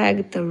he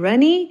tagged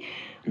Rennie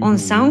on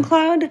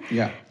SoundCloud.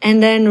 Yeah.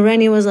 And then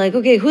Rennie was like,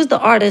 okay, who's the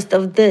artist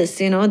of this?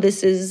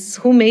 This is,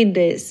 who made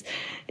this?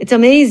 It's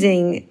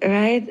amazing,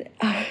 right?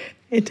 I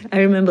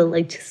remember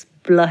like just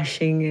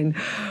blushing and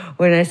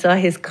when I saw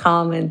his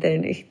comment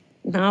and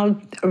now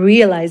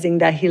realizing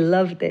that he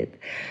loved it.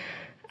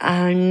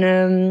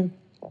 And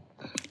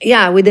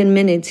within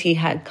minutes he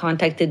had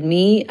contacted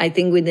me. I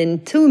think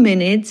within 2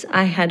 minutes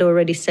I had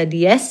already said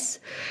yes.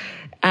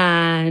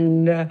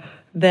 And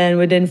then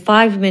within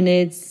 5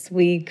 minutes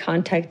we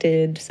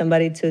contacted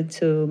somebody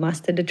to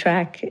master the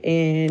track.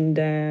 And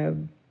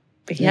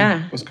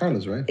it was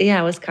Carlos, right? Yeah,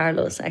 it was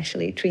Carlos,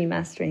 actually, Tree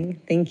Mastering.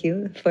 Thank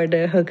you for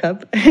the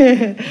hookup.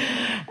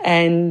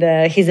 And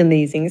he's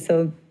amazing.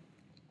 So,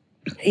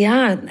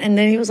 yeah. And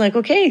then he was like,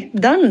 okay,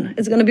 done.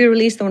 It's going to be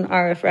released on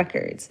RF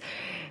Records.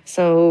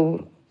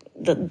 So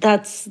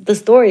that's the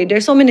story.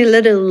 There's so many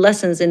little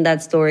lessons in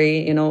that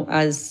story,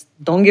 as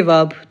don't give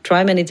up,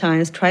 try many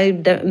times, try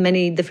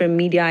many different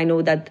media. I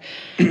know that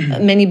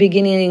many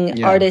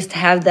beginning artists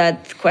have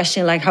that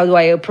question, like, how do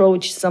I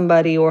approach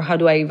somebody or how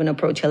do I even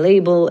approach a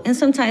label? And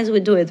sometimes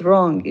we do it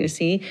wrong, you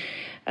see.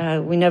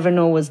 We never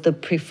know what's the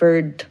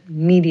preferred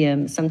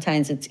medium.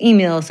 Sometimes it's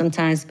email,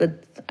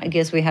 but I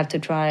guess we have to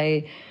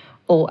try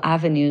all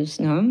avenues,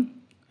 no?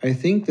 I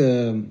think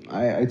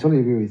I totally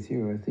agree with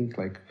you. I think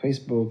like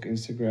Facebook,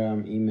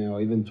 Instagram, email,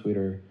 even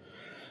Twitter,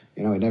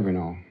 I never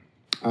know.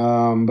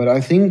 But I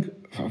think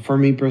for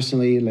me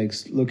personally, like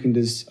looking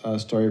this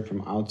story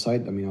from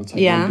outside, not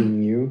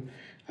being you,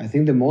 I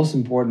think the most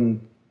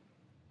important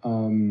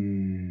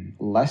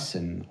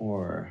lesson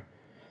or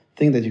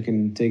thing that you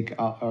can take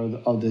out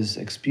of this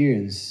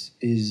experience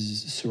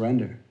is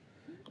surrender.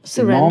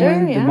 The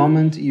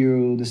moment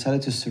you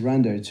decided to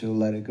surrender, to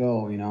let it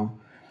go,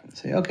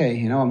 say, okay,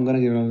 I'm going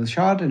to give it another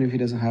shot, and if it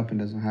doesn't happen,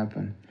 it doesn't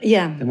happen.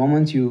 Yeah. The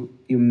moment you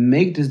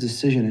make this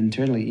decision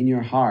internally in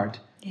your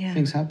heart,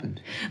 things happen.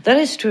 That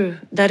is true.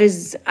 That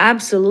is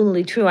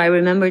absolutely true. I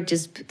remember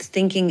just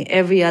thinking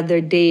every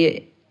other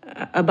day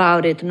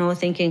about it,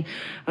 thinking,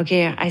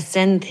 okay, I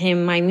send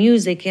him my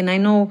music, and I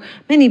know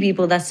many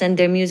people that send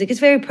their music. It's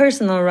very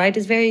personal, right?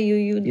 It's very,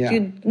 you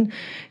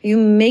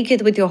make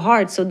it with your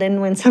heart. So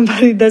then when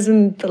somebody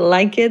doesn't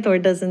like it or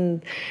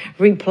doesn't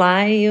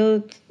reply,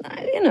 you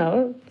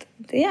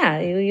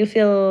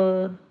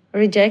feel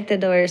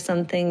rejected or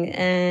something.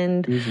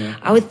 And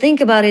I would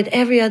think about it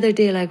every other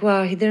day, like,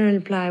 wow, he didn't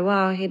reply.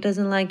 Wow, he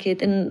doesn't like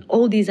it. And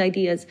all these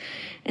ideas.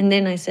 And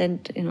then I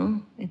said,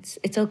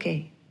 it's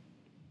okay.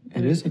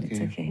 It is okay. It's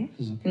okay.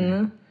 It is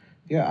okay.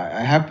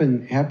 Yeah, it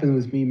happened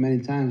with me many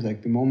times.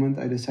 Like the moment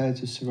I decided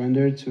to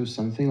surrender to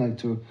something, like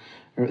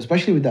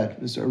especially with that,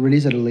 a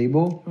release at a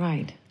label.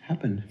 Right.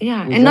 Happened.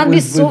 Yeah, and not be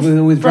so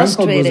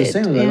frustrated. It was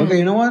the same. Like, okay,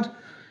 you know what?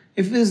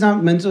 If it's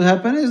not meant to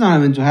happen, it's not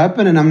meant to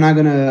happen, and I'm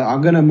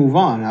gonna move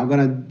on. I'm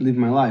gonna live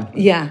my life.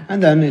 Yeah.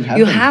 And then it happens.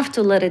 You have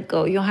to let it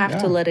go. You have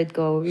to let it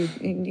go.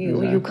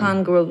 You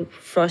can't grow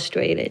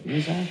frustrated.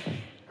 Exactly.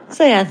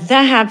 So yeah,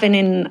 that happened,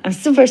 and I'm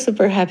super,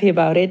 super happy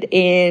about it.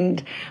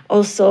 And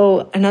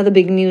also another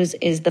big news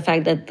is the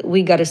fact that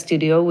we got a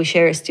studio. We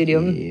share a studio.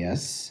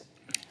 Yes.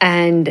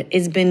 And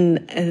it's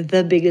been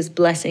the biggest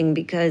blessing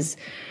because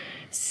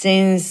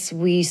since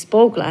we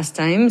spoke last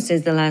time,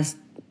 since the last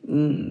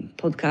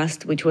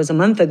podcast, which was a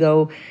month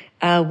ago,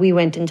 we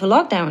went into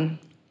lockdown.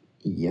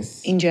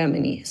 Yes. In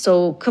Germany.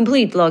 So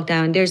complete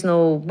lockdown. There's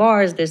no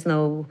bars, there's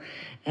no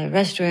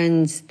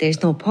restaurants,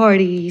 there's no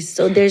parties.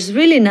 So there's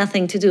really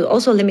nothing to do.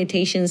 Also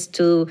limitations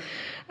to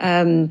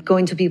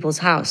going to people's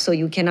house. So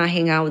you cannot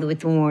hang out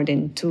with more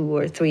than 2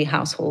 or 3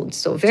 households.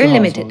 So very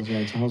limited.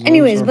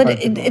 Anyways, but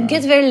it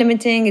gets very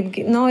limiting.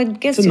 It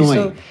gets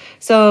too.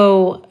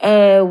 So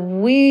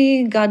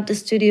we got the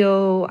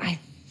studio, I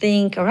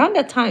think, around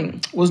that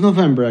time. It was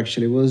November,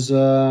 actually. It was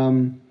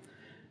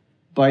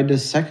by the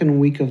second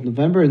week of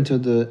November until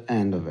the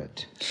end of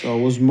it. So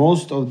it was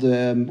most of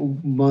the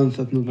month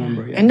of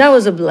November. Yes. And that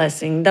was a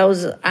blessing. That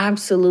was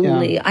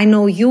absolutely... Yeah. I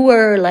know you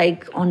were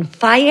like on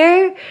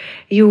fire.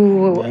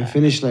 I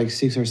finished like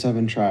 6 or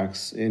 7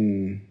 tracks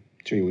in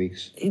 3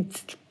 weeks.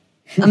 It's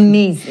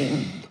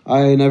amazing.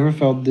 I never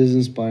felt this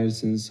inspired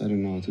since,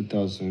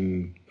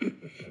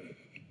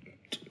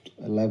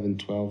 2011,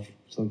 12,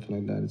 something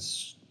like that.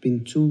 It's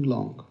been too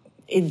long.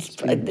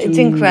 It's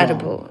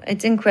incredible. Long.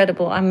 It's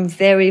incredible. I'm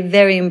very,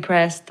 very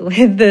impressed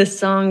with the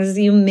songs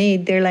you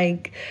made.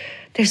 They're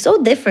so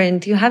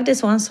different. You have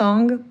this one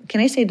song.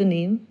 Can I say the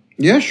name?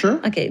 Yeah, sure.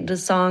 Okay,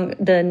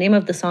 the name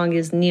of the song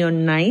is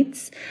Neon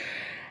Nights,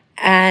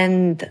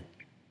 and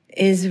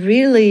is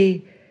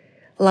really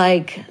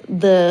like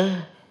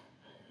the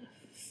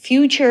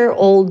future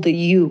old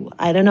you.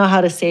 I don't know how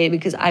to say it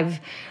because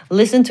I've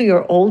listened to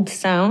your old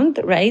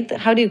sound, right?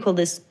 How do you call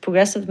this?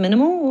 Progressive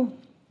minimal?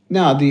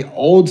 No, the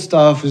old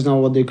stuff is not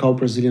what they call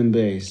Brazilian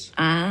bass.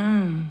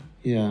 Ah.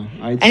 Yeah.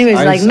 Funky.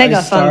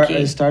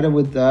 I started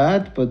with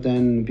that, but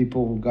then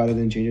people got it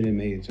and changed it and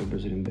made it to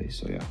Brazilian bass,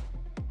 so yeah.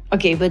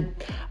 Okay, but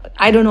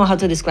I don't know how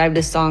to describe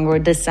this song or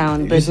this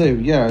sound. But you say,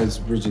 yeah, it's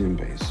Brazilian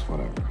bass,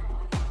 whatever.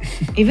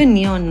 Even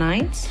Neon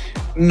Nights?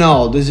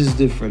 No, this is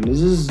different.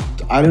 This is,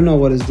 I don't know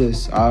what is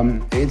this.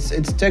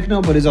 It's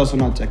techno, but it's also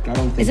not techno. I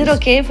don't think. Is it it's-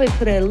 okay if I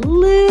put a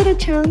little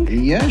chunk?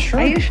 Yeah, sure.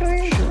 Are you sure?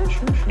 Sure.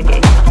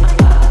 Okay.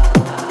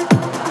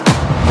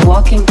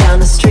 Walking down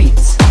the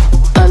streets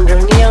under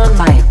neon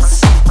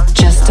lights.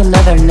 Just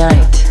another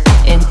night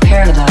in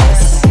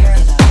paradise.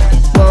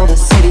 While the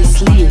city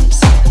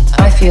sleeps,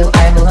 I feel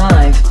I'm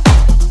alive.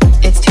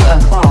 It's 2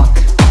 o'clock.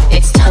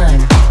 It's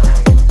time.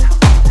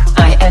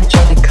 I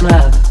enter the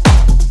club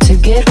to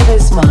get what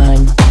is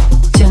mine.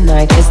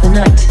 Tonight is the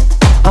night.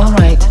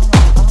 Alright.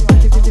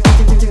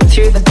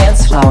 Through the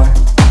dance floor,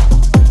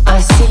 I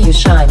see you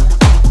shine.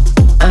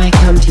 I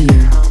come to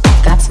you.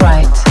 That's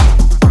right.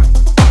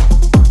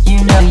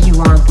 You know you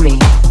want me.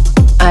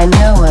 I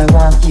know I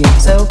want you.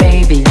 So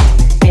baby,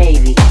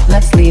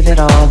 let's leave it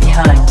all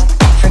behind.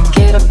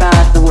 Forget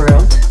about the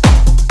world.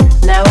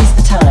 Now is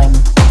the time.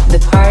 The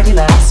party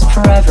lasts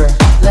forever.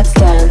 Let's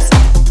dance.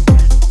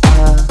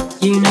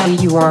 You know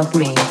you want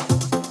me.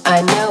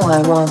 I know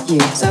I want you.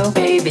 So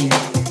baby,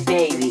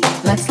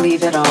 let's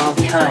leave it all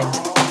behind.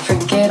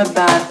 Forget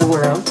about the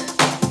world.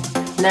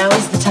 Now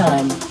is the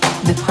time.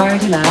 The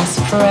party lasts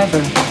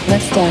forever.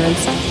 Let's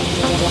dance.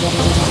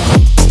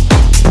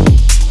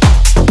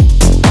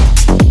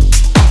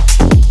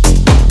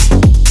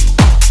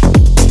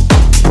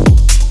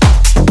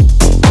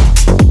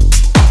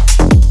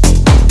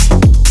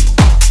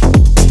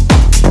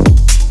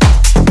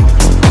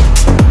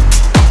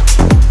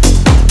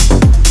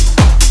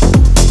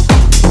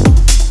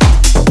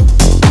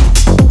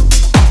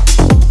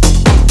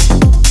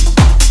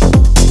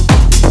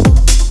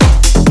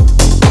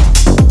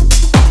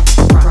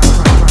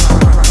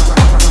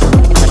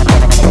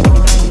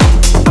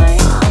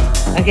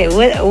 Okay,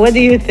 what do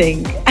you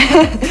think?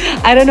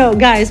 I don't know,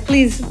 guys.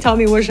 Please tell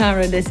me what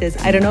genre this is.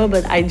 I don't know,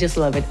 but I just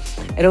love it.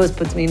 It always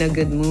puts me in a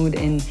good mood,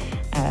 and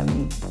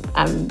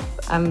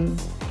I'm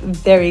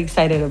very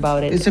excited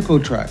about it. It's a cool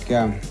track,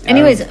 yeah.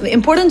 Anyways,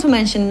 important to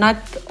mention, not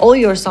all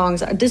your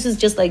songs. This is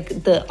just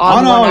like the Oh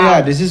odd no, one yeah,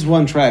 out. this is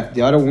one track.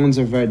 The other ones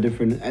are very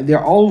different. And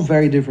they're all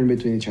very different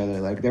between each other.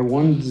 Like there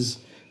one's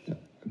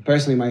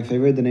personally my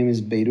favorite. The name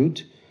is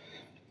Beirut,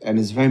 and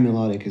it's very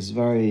melodic. It's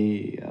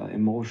very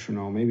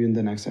emotional. Maybe in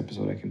the next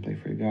episode I can play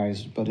for you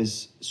guys. But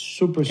it's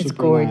super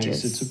gorgeous.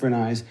 nice. It's super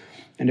nice,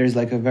 and there's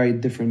like a very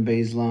different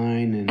bass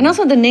line. And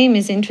also the name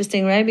is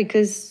interesting, right?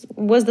 Because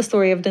what's the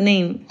story of the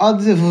name? Oh,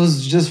 it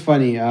was just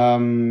funny. I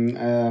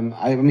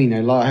mean,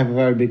 I have a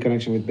very big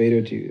connection with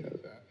Beirut.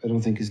 I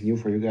don't think it's new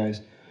for you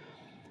guys.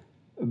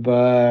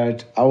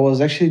 But I was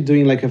actually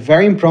doing like a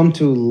very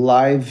impromptu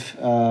live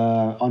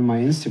on my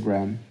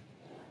Instagram.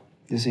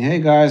 Just saying, hey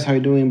guys, how you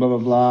doing, blah, blah,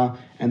 blah.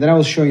 And then I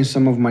was showing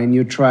some of my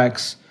new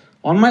tracks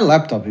on my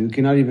laptop. You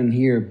cannot even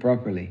hear it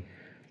properly.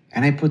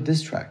 And I put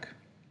this track.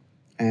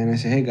 And I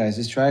say, hey guys,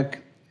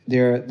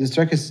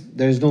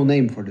 there's no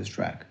name for this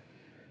track.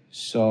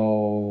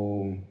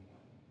 So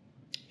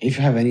if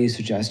you have any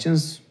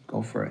suggestions,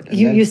 go for it. And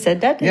You said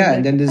that? Yeah,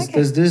 and then there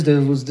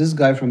was this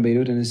guy from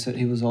Beirut, and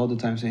he was all the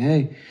time saying,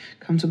 hey,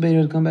 come to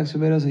Beirut, come back to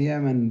Beirut. I said, yeah,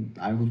 man,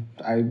 I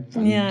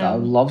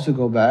would love to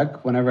go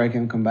back. Whenever I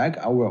can come back,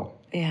 I will.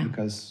 Yeah.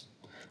 Because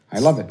I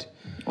love it.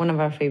 One of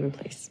our favorite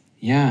places.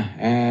 Yeah,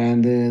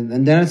 and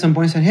then at some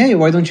point I said, hey,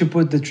 why don't you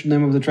put the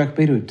name of the track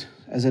Beirut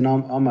as an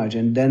homage,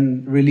 and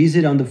then release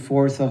it on the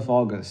 4th of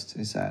August,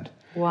 I said.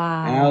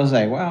 Wow. And I was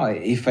like, wow,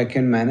 if I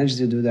can manage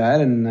to do that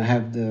and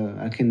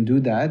I can do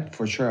that,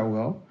 for sure I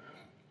will.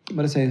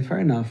 But I say, fair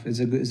enough. It's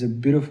a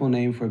beautiful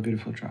name for a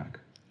beautiful track.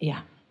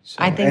 Yeah. So,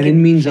 I think and it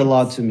means a fits.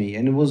 lot to me.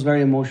 And it was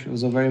very emotional. It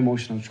was a very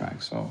emotional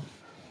track. So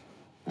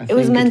It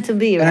was meant to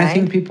be, and right? I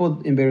think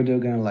people in Beirut are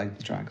gonna like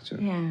the track too.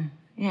 Yeah.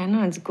 Yeah,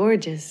 no, it's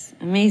gorgeous.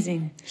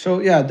 Amazing. So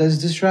yeah,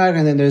 there's this track,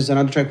 and then there's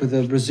another track with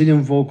a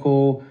Brazilian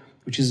vocal,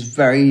 which is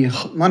very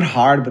not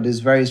hard, but it's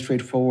very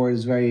straightforward.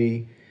 It's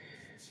very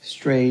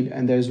straight.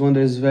 And there's one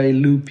that's very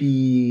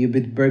loopy, a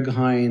bit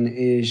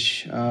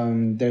Berghain-ish.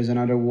 There's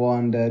another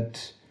one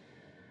that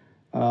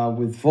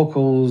with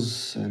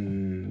vocals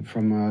and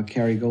from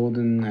Carrie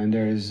Golden, and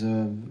there's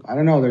I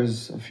don't know,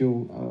 there's a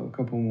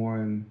couple more,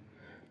 and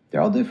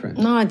they're all different.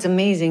 No, it's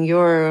amazing.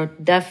 You're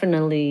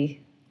definitely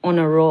on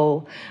a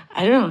roll.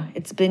 I don't know.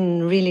 It's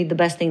been really the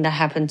best thing that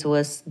happened to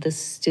us, this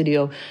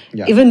studio.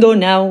 Yeah. Even though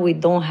now we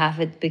don't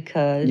have it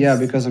because... Yeah,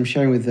 because we're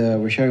sharing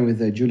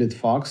with Juliet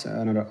Fox,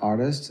 another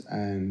artist,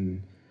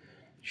 and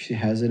she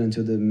has it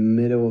until the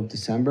middle of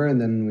December,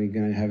 and then we're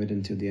gonna have it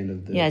until the end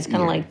of the Yeah, it's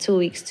kind of year. like 2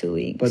 weeks.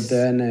 But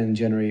then in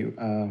January,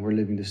 we're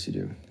leaving the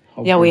studio.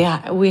 Yeah,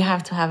 Hopefully. we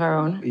have to have our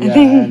own. Yeah,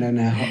 and then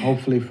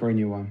hopefully for a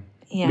new one.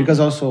 Yeah. Because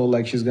also,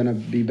 like, she's gonna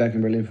be back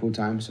in Berlin full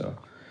time, so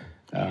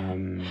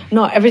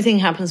No, everything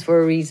happens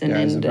for a reason. yeah,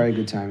 it's a and very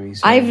good timing.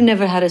 So. I've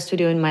never had a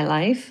studio in my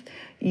life.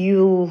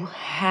 You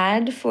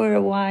had for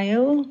a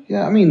while.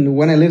 Yeah, I mean,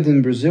 when I lived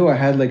in Brazil, I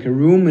had like a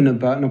room in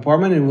an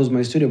apartment. And it was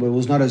my studio, but it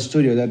was not a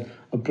studio.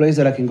 A place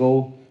that I can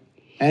go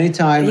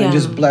anytime Yeah. and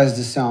just blast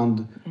the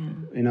sound,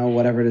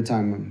 whatever the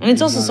time. And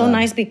it's also so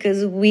nice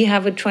because we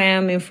have a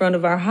tram in front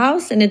of our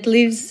house, and it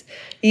leaves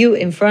you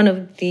in front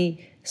of the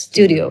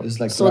studio. It's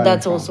like so right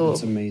that's in front. also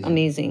It's amazing.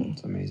 amazing.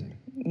 It's amazing.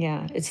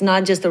 Yeah, it's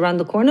not just around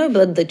the corner,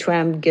 but the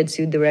tram gets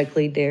you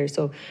directly there.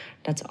 So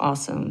that's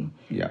awesome.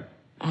 Yeah.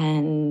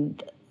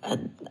 And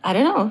I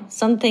don't know,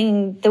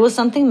 there was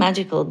something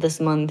magical this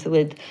month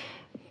with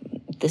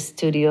the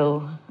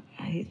studio.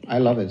 I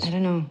love it. I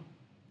don't know.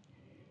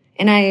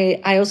 And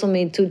I also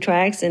made 2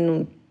 tracks,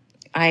 and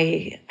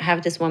I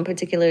have this one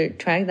particular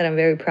track that I'm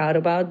very proud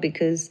about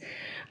because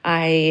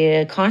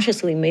I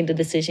consciously made the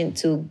decision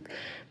to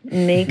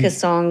make a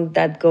song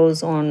that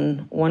goes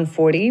on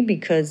 140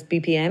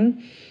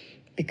 BPM,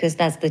 because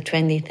that's the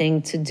trendy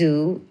thing to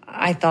do,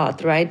 I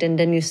thought, right? And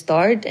then you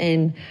start,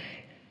 and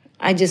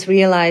I just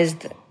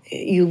realized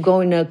you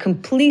go in a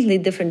completely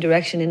different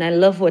direction. And I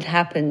love what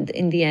happened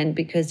in the end,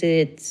 because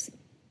it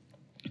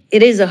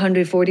is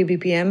 140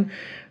 BPM,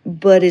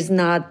 but it's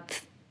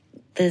not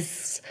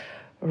this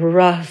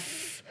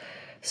rough,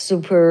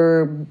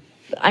 super,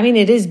 I mean,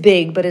 it is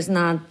big, but it's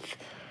not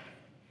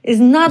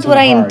what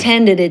I hard.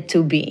 intended it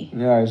to be.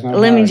 Yeah, it's not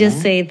Let me hard, just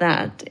no? say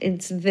that.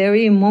 It's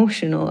very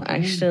emotional,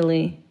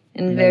 actually,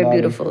 and I very love it.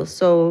 beautiful.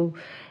 So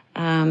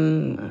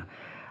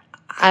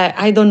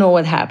I don't know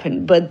what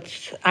happened, but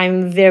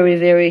I'm very,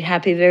 very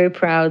happy, very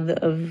proud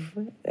of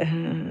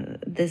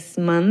this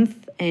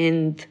month.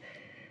 And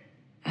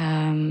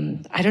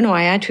I don't know,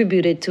 I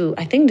attribute it to,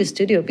 I think, the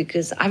studio,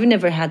 because I've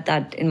never had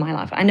that in my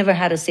life. I never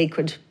had a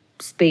sacred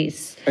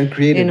space. And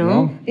creative, you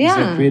know? no? Yeah.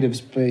 It's a creative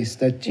space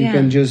that you Yeah.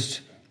 can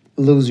just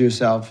lose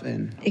yourself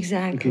in.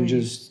 Exactly. You can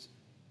just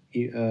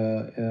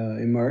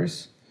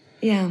immerse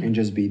Yeah. and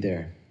just be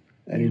there.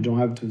 And you don't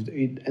have to...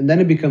 and then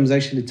it becomes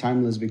actually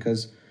timeless,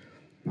 because...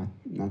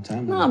 Not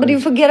timeless. No, but you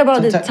forget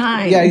about the someti-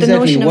 time. Yeah, exactly. The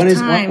notion One of is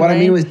time, what I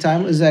mean right? with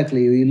time.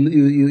 Exactly.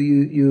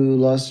 You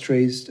lost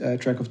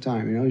track of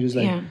time. You know, just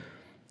like Yeah.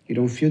 you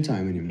don't feel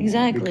time anymore.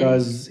 Exactly.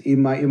 Because you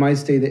might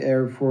stay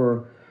there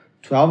for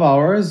 12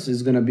 hours.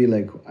 It's gonna be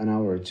like an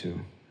hour or two,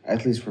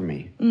 at least for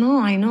me. No,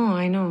 I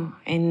know.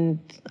 And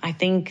I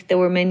think there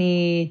were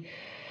many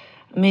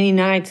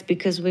nights,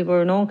 because we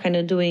were all kind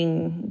of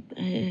doing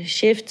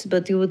shifts,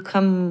 but you would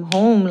come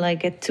home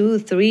like at 2,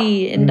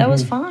 3, and that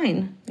was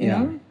fine, you Yeah.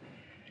 know?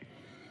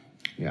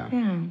 Yeah,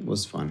 it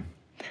was fun.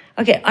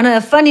 Okay, on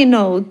a funny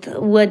note,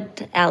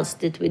 what else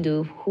did we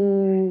do?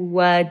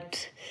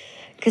 What?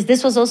 Because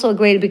this was also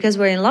great, because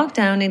we're in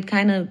lockdown, it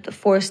kind of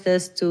forced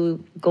us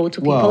to go to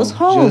people's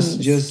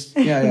homes.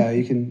 Yeah,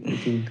 you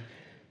can,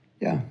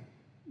 yeah,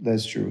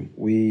 that's true.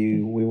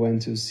 We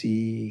went to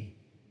see.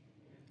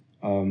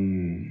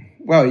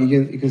 Well,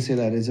 you can say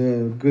that it's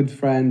a good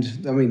friend.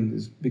 I mean,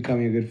 it's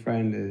becoming a good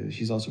friend.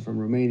 She's also from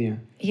Romania,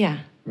 Yeah.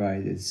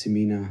 right? It's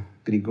Simina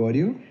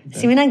Grigoriu.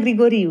 Simina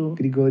Grigoriu.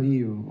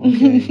 Grigoriu.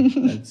 Okay,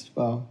 that's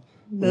well.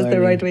 That's the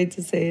right way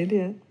to say it,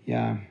 yeah.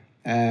 Yeah,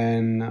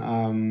 and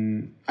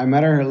I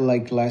met her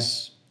like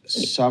last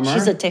summer.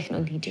 She's a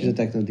techno DJ. She's a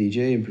techno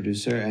DJ and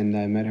producer, and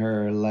I met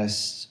her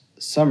last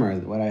summer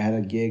when I had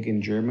a gig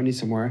in Germany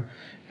somewhere,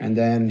 and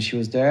then she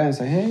was there, and I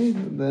said, hey,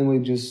 then we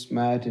just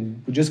met,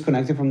 and we just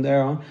connected from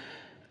there on.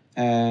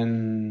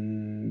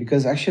 And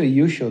because actually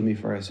you showed me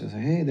first, I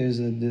said, hey, there's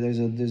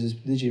this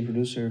DJ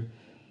producer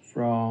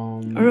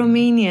from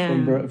Romania.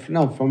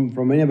 From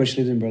Romania, but she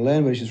lives in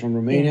Berlin, but she's from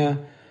Romania.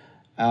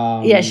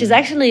 Yeah, she's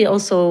actually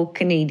also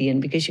Canadian,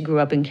 because she grew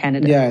up in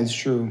Canada. Yeah, it's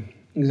true.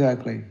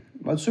 Exactly.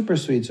 But super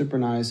sweet, super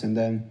nice. And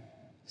then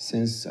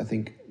since I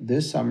think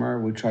this summer,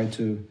 we tried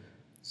to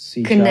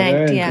see each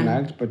other and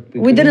connect. But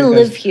we didn't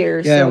live here.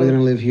 Yeah, so we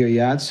didn't live here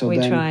yet. So we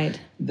then, tried.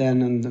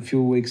 Then a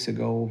few weeks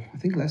ago, I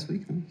think last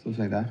week, no?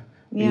 Something like that.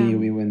 Yeah.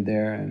 We went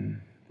there,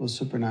 and it was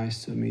super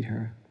nice to meet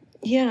her.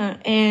 Yeah,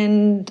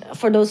 and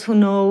for those who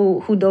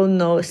don't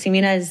know,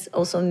 Simina is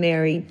also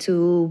married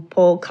to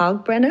Paul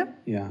Kalkbrenner.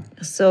 Yeah.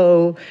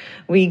 So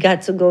we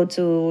got to go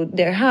to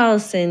their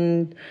house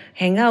and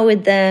hang out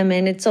with them.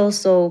 And it's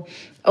also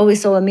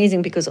always so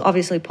amazing, because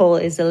obviously Paul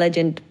is a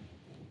legend.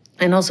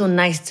 And also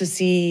nice to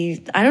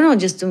see, I don't know,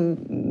 just to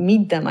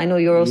meet them. I know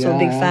you're also a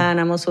big fan.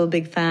 I'm also a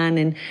big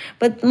fan.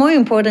 But more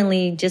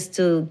importantly, just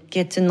to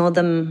get to know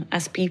them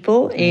as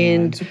people.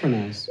 And it's super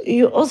nice.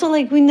 you also,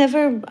 like,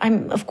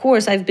 of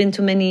course, I've been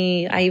to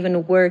many, I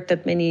even worked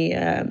at many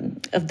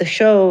of the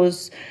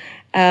shows.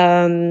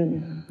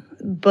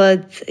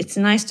 But it's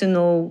nice to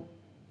know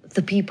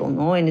the people,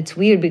 no? And it's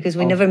weird, because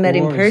we never met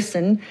in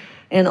person.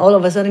 And all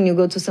of a sudden you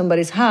go to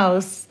somebody's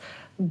house.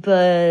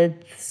 But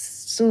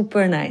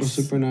super nice.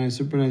 Super nice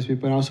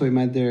people. And also we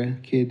met their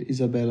kid,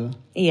 Isabella.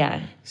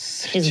 Yeah.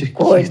 She's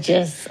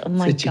gorgeous. Oh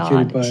my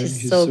God.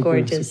 She's so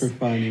gorgeous. Super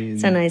funny.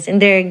 So nice. And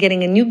they're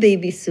getting a new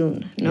baby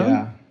soon, no?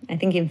 Yeah. I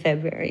think in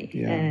February.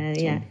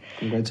 Yeah.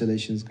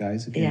 Congratulations,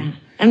 guys. Again. Yeah.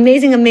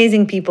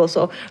 Amazing people.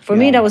 So for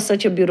me, that was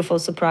such a beautiful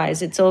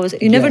surprise. It's always,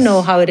 you never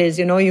know how it is,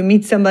 you know, you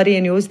meet somebody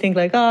and you always think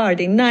like, oh, are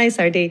they nice?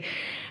 Are they,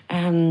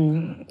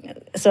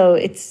 so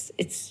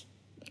it's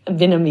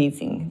been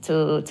amazing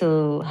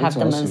to have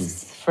them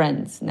as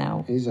friends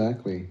now.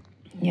 Exactly.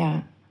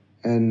 Yeah.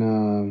 And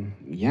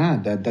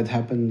that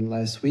happened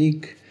last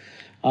week.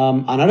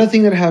 Another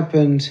thing that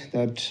happened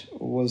that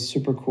was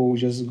super cool,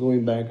 just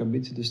going back a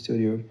bit to the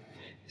studio,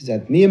 is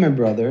that me and my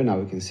brother, now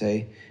we can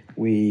say,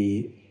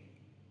 we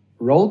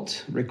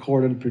wrote,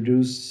 recorded,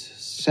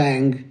 produced,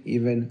 sang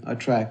even a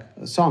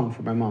song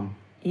for my mom.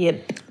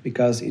 Yep.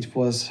 Because it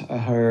was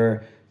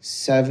her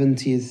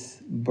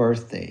 70th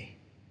birthday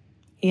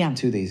Yeah.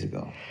 2 days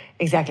ago.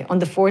 Exactly. On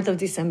the 4th of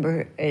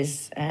December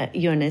is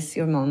Eunice,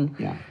 your mom.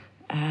 Yeah.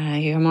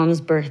 Your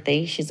mom's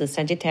birthday. She's a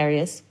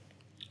Sagittarius.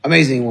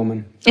 Amazing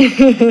woman.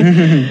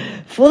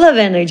 Full of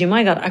energy.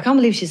 My God, I can't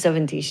believe she's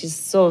 70. She's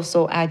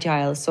so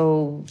agile.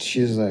 So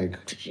She's like...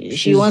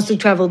 she wants to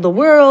travel the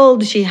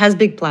world. She has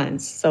big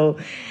plans. So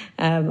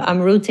I'm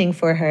rooting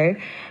for her.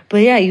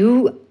 But yeah,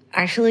 you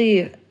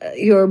actually,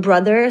 your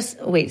brothers...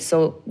 Wait,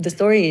 so the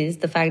story is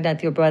the fact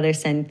that your brother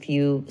sent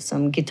you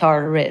some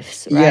guitar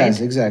riffs, right?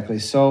 Yes, exactly.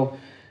 So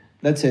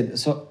that's it.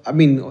 So, I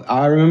mean,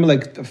 I remember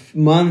like a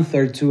month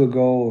or two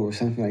ago or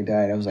something like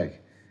that, I was like,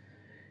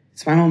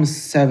 it's my mom's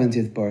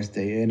 70th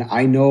birthday, and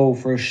I know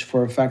for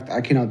a fact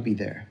I cannot be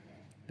there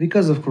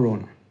because of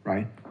Corona,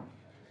 right?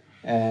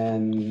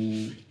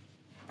 And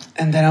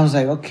then I was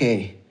like,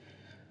 okay,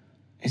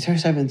 it's her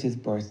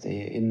 70th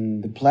birthday,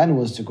 and the plan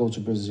was to go to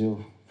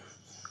Brazil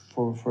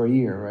for a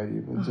year, right?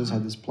 We just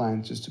had this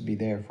plan just to be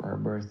there for her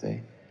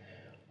birthday,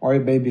 or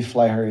maybe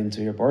fly her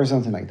into Europe or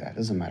something like that.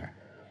 Doesn't matter.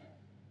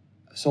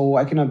 So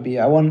I cannot be.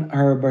 I want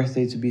her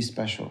birthday to be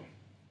special.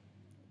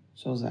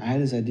 So I had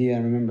this idea. I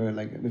remember,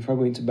 like, before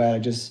going to bed, I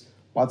just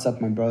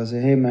WhatsApp my brother,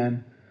 say, hey,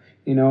 man,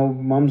 you know,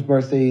 mom's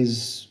birthday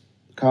is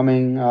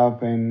coming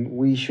up and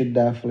we should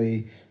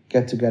definitely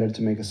get together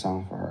to make a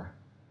song for her.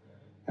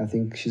 I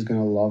think she's going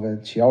to love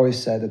it. She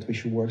always said that we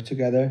should work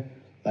together.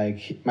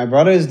 Like, my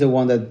brother is the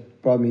one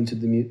that brought me into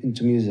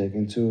music,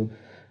 into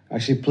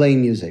actually playing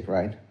music,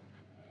 right?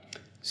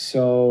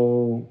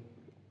 So...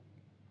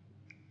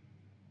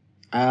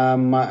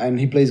 and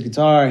he plays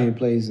guitar, he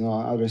plays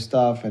other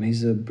stuff, and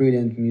he's a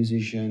brilliant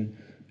musician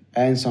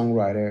and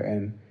songwriter.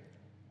 And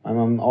my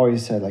mom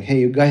always said, like, hey,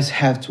 you guys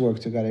have to work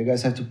together. You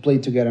guys have to play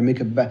together,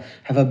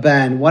 have a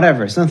band,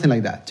 whatever, something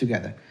like that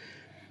together.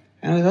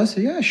 And I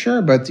said, yeah,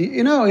 sure, but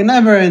you know, you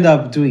never end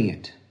up doing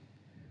it.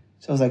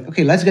 So I was like,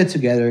 okay, let's get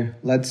together.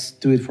 Let's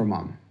do it for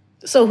mom.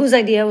 So whose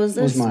idea was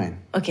this? It was mine.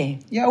 Okay.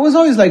 Yeah, it was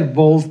always like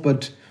both,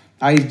 but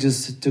I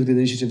just took the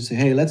initiative to say,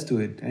 hey, let's do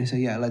it. And I said,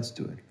 yeah, let's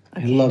do it.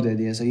 Okay. I loved the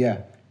idea. So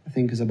yeah, I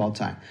think it's about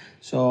time.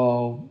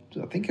 So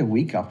I think a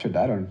week after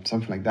that or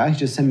something like that, he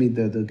just sent me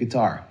the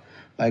guitar,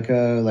 like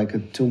a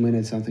 2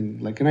 minute something,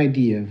 like an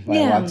idea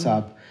via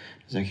WhatsApp. I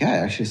was like,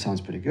 yeah, it actually sounds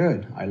pretty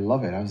good. I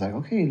love it. I was like,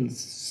 okay,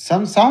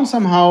 sound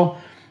somehow.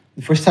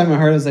 The first time I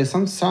heard it, I was like,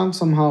 sound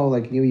somehow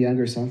like Neil Young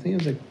or something. I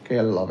was like, okay,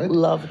 I love it.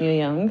 Love Neil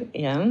Young,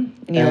 yeah,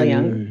 Neil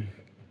Young.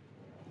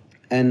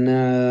 And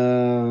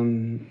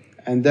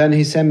then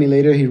he sent me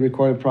later. He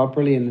recorded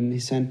properly, and then he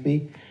sent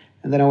me.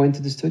 And then I went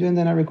to the studio, and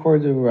then I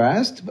recorded the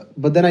rest.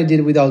 But then I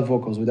did it without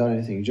vocals, without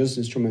anything, just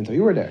instrumental.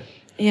 You were there.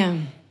 Yeah.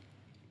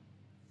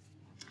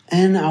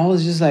 And I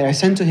was just like, I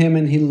sent to him,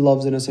 and he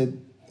loves it. I said,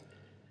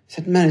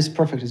 man, it's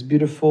perfect. It's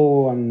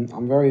beautiful.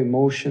 I'm very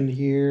emotional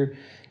here.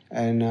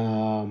 And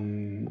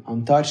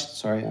I'm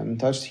touched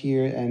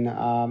here. And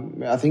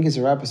I think it's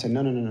a rap. I said,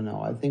 no.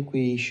 I think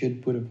we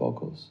should put in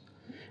vocals.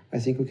 I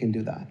think we can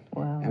do that.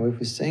 Wow. And if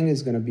we sing,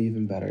 it's going to be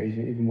even better,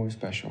 even more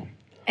special.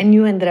 And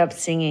you ended up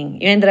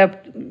singing. You ended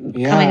up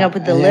coming up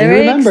with the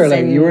lyrics. I remember,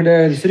 like, you were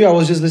there in the studio. I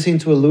was just listening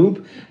to a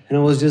loop, and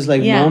I was just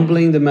like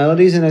mumbling the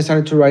melodies, and I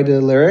started to write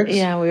the lyrics.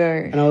 Yeah, we were.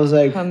 And I was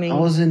like, humming. I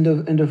was in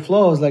the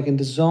flow. I was like in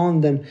the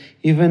zone. Then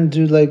even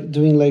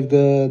doing like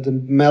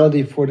the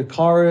melody for the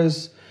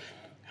chorus.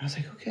 I was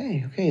like,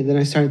 okay. Then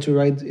I started to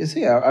write. You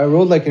see, I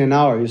wrote like in an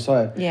hour. You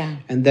saw it. Yeah.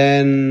 And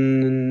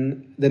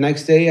then the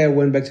next day, I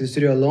went back to the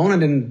studio alone,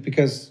 and then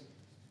because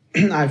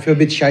I feel a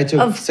bit shy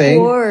to sing.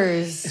 Of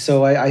course.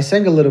 So I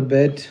sang a little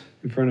bit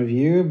in front of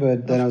you,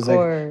 but then I was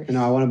course. like,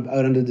 I want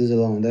to do this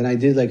alone. Then I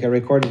did like I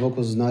recorded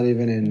vocals not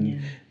even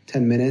in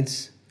 10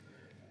 minutes.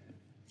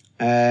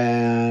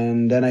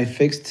 And then I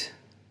fixed,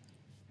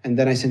 and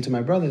then I sent to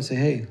my brother and say,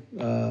 hey,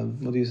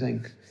 what do you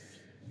think?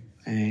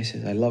 And he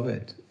says, I love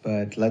it,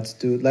 but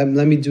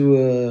let me do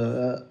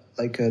a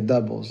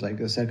doubles, like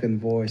a second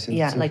voice. And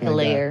like a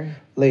layer. That.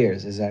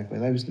 Layers, exactly.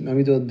 Let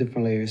me do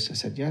different layers. I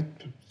said, yeah,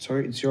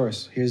 sorry, it's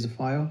yours. Here's the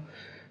file.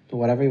 Do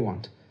whatever you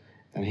want.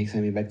 Then he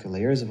sent me back to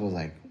layers. I was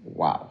like,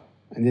 wow.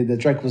 And the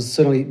track was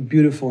suddenly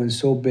beautiful and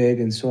so big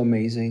and so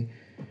amazing.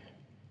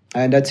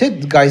 And that's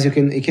it, guys. You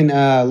can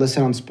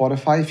listen on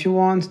Spotify if you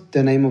want.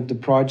 The name of the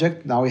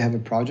project. Now we have a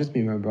project, me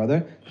and my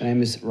brother. The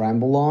name is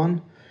Ramble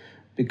On,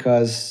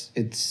 because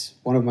it's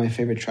one of my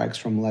favorite tracks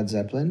from Led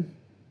Zeppelin.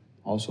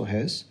 Also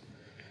his.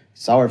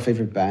 It's our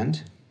favorite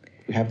band.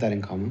 We have that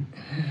in common.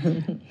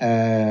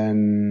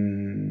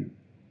 And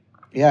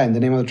the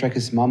name of the track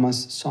is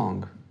Mama's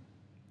Song.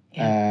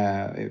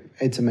 Yeah.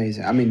 It's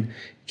amazing. I mean,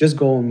 just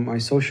go on my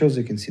socials,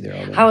 you can see there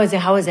all that. How is it?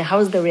 How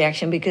was the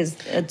reaction? Because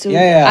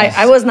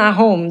I was not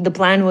home. The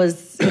plan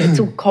was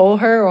to call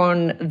her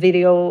on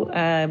video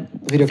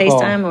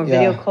FaceTime or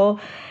video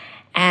call.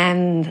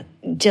 And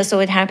just so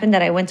it happened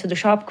that I went to the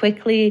shop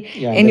quickly,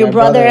 and your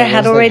brother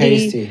had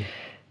already...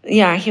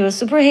 yeah, he was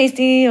super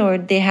hasty, or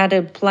they had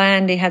a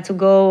plan, they had to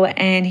go,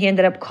 and he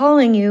ended up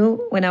calling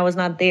you when I was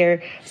not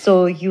there.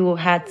 So you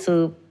had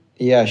to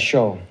Yeah,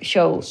 show.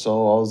 show. So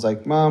I was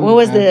like, Mom. What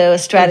was the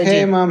strategy?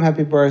 Hey, Mom,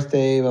 happy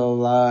birthday, blah, blah,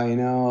 blah. You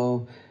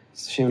know,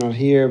 it's a shame I'm not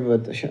here,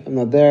 but I'm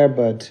not there,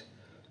 but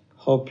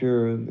hope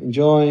you're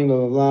enjoying, blah,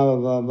 blah, blah,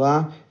 blah, blah,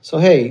 blah. So,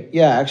 hey,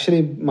 yeah,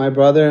 actually, my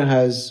brother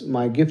has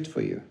my gift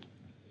for you.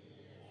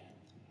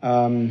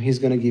 He's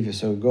going to give you.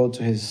 So go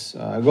to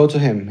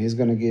him. He's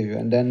going to give you.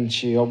 And then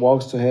she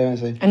walks to him and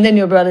says, And then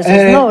your brother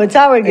says, no, it's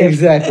our gift.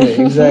 Exactly.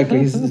 He's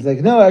like,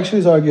 no, actually,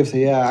 it's our gift. So,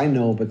 yeah, I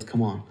know, but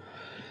come on.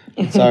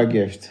 It's our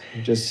gift,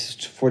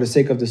 just for the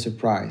sake of the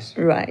surprise.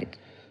 Right.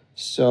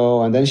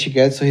 So, and then she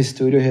gets to his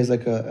studio. He has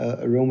like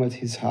a room at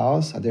his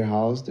house, at their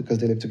house, because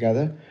they live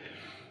together.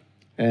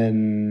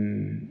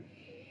 And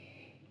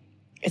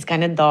it's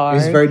kind of dark.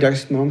 it's very dark.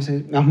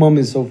 My mom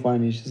is so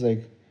funny. She's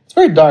like, it's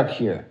very dark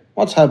here.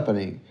 What's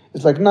happening?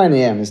 It's like 9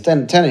 a.m. It's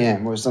 10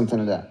 a.m. or something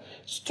like that.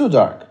 It's too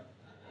dark.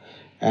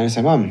 And I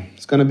said, Mom,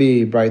 it's going to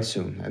be bright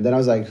soon. And then I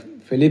was like,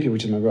 Felipe,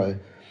 which is my brother,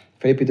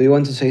 Felipe, do you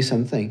want to say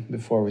something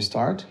before we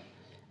start?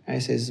 And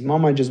he says,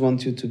 Mom, I just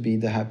want you to be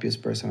the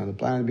happiest person on the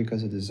planet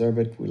because you deserve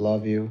it. We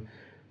love you.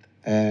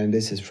 And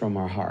this is from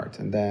our heart.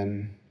 And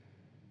then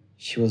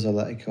she was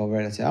like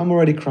already, I said, I'm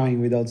already crying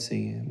without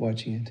seeing it,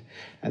 watching it.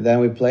 And then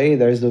we play.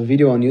 There's the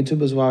video on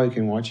YouTube as well. You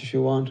can watch if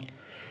you want.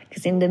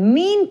 Because in the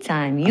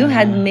meantime, you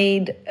had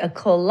made a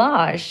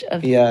collage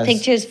of Yes.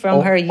 pictures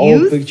from her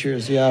Old youth.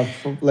 pictures, yeah.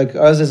 From, like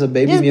us as a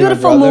baby, Just me and my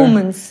beautiful brother.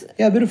 moments.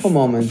 Yeah, beautiful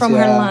moments. From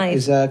yeah, her life.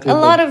 Exactly. A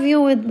lot of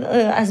you with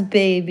as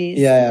babies.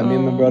 Yeah, me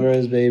and my brother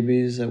as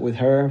babies. With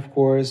her, of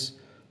course.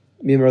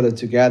 Me and my brother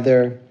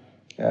together.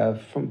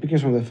 From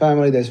pictures from the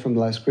family. There's from the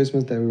last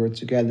Christmas that we were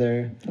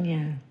together.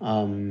 Yeah.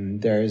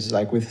 There's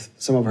like with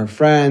some of her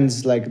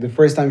friends. Like the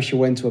first time she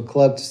went to a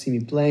club to see me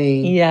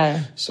playing.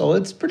 Yeah. So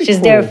it's pretty She's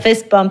cool. there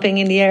fist bumping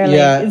in the air. Like,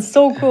 Yeah. it's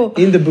so cool.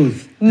 In the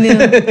booth.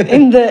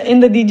 in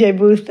the DJ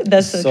booth.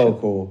 That's so cool.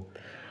 Cool.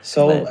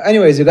 So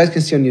anyways, you guys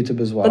can see on YouTube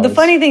as well. But the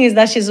funny thing is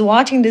that she's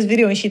watching this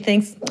video and she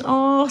thinks,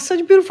 oh,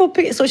 such beautiful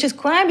pictures. So she's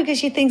crying because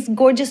she thinks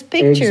gorgeous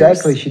pictures.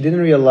 Exactly. She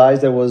didn't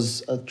realize there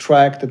was a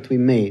track that we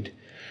made.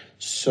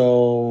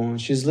 So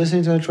she's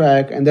listening to the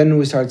track, and then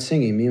we start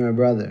singing, me and my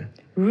brother.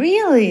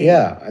 Really?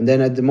 Yeah. And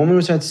then at the moment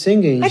we start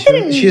singing, I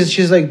didn't-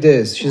 she's like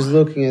this. She's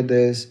looking at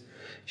this.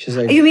 She's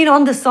like... You mean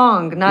on the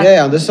song? Not,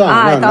 Yeah, on the song.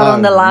 I thought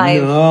on the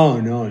live. No.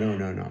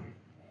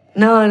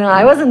 No,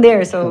 I wasn't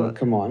there, so...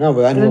 Come on. No,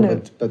 but I know,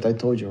 No. but I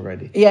told you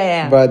already.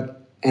 Yeah.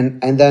 But,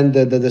 and then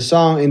the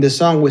song, in the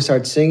song we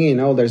start singing, you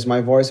know, there's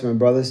my voice and my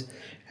brother's.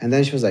 And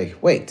then she was like,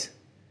 wait.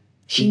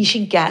 She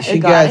got She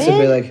got gets it? a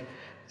bit like,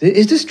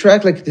 is this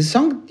track like this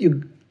song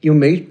you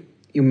made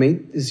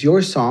is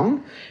your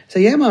song? I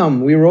said, yeah,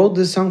 Mom, we wrote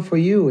this song for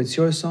you. It's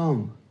your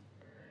song.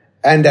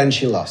 And then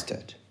she lost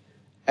it.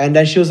 And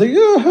then she was like,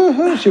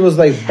 she was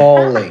like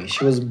bawling.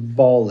 She was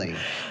bawling.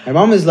 My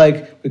mom is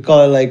like, we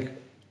call it like,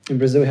 in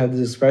Brazil we have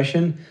this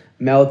expression,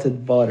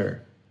 melted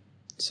butter.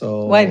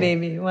 So Why,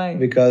 baby? Why?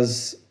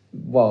 Because,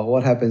 well,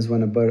 what happens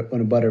when a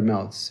butter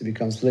melts? It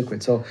becomes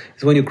liquid. So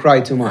it's when you cry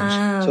too much.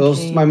 Okay.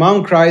 So my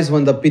mom cries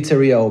when the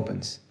pizzeria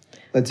opens.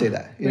 Let's say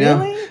that. You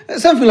Really? know?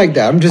 Something like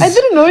that. I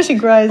didn't know she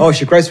cries. Oh,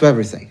 she cries for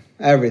everything.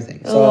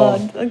 Everything. So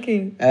Oh,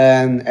 okay.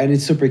 and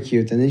it's super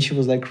cute. And then she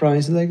was like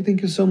crying. She's like,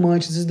 thank you so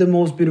much. This is the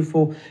most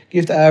beautiful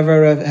gift I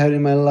ever had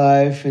in my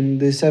life in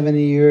the 70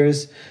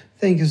 years.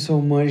 Thank you so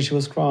much. She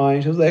was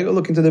crying. She was like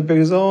looking to the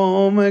pictures.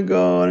 Oh my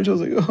God. And she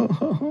was like,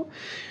 oh.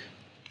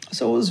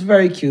 So it was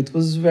very cute. It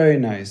was very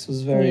nice. It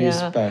was very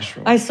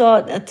special. I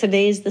saw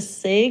today's the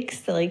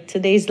 6th, like 2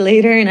 days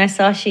later, and I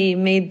saw she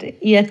made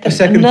yet A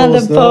second another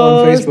post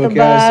post on Facebook. about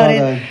Yeah, I saw it.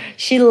 that.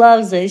 She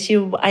loves it. She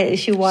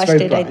watched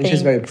very it, proud. I think.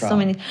 She's very proud. So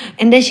many.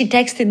 And then she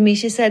texted me.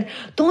 She said,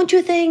 don't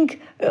you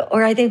think,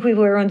 or I think we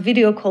were on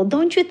video call,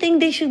 don't you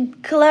think they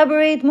should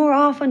collaborate more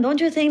often?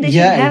 Don't you think they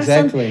should have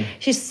exactly. some?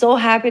 She's so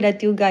happy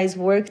that you guys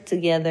work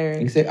together.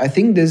 I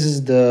think this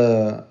is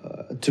the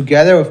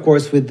together, of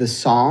course, with the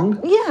song.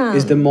 Yeah.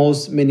 Is the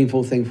most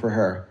meaningful thing for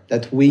her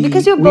that we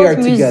Because you're we both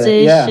are together.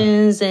 Yeah.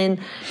 musicians and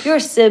you're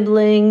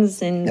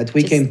siblings and That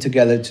we just- came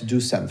together to do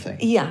something.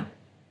 Yeah.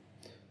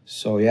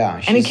 So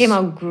yeah, And it came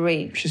out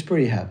great. She's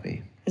pretty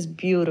happy. It's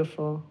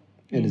beautiful.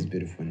 It is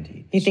beautiful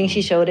indeed. You think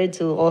she showed it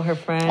to all her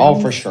friends? Oh,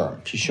 for sure.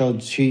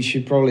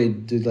 She probably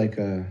did like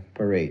a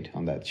parade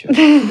on that show.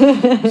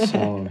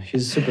 So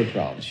she's super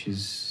proud.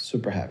 She's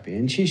super happy,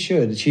 and she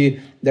should.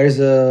 There's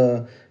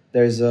a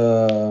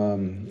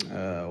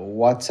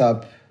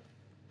WhatsApp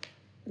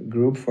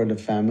group for the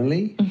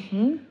family,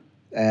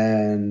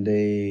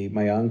 and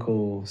my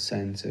uncle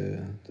sent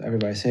to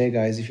everybody, say, hey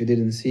guys, if you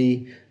didn't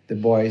see the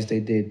boys, they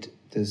did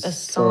this for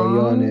song?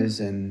 Jonas,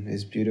 and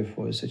it's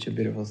beautiful. It's such a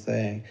beautiful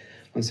thing.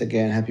 Once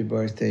again, happy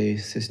birthday,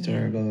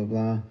 sister, blah, blah,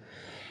 blah.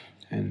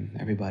 And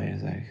everybody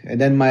is like... And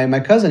then my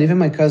cousin, even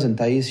my cousin,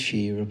 Thais,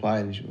 she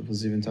replied, and she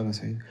was even talking,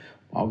 saying,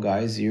 wow,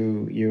 guys,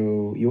 you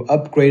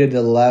upgraded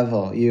the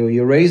level.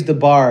 You raised the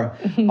bar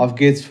of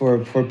gifts for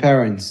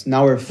parents.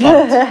 Now we're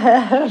fucked.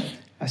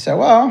 I said,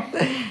 well...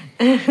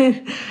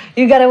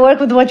 You gotta work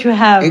with what you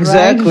have.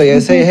 Exactly. Right? I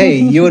say, hey,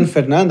 you and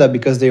Fernanda,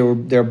 because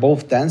they're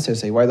both dancers.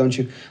 Say, why don't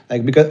you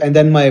like because? And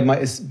then my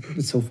it's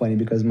so funny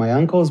because my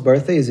uncle's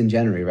birthday is in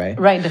January, right?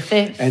 Right, the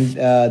 5th. And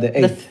the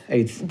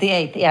 8th. The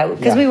 8th, yeah,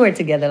 because we were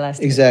together last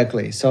year.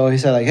 Exactly. So he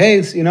said like,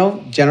 hey,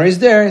 January's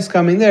there, it's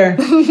coming there.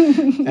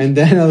 And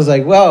then I was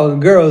like, well,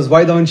 girls,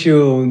 why don't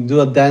you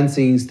do a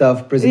dancing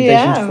stuff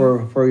presentation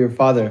for your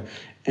father?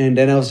 And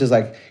then I was just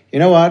like, you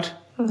know what?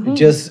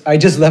 I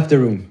just left the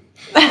room.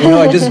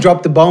 I just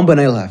dropped the bomb and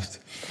I left.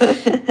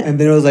 And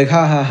then it was like,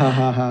 ha ha ha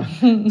ha ha.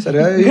 Said,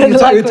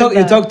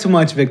 you talk too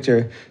much,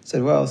 Victor. I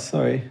said, well,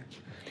 sorry.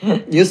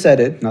 You said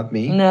it, not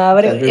me. No,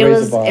 but it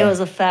was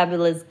a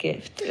fabulous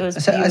gift. It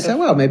was. I said,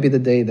 well, maybe the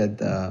day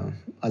that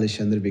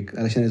Alexander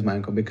is my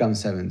uncle, becomes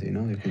 70, you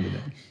can do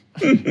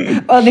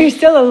that. Well, there's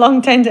still a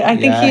long time. I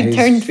think he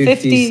turned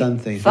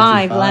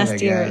 55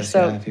 last year. Guess.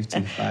 So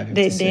 55,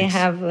 they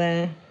have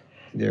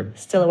they're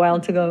still a while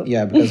to go.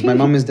 Yeah, because my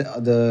mom is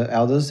the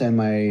eldest and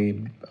my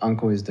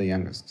uncle is the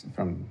youngest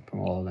from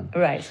all of them.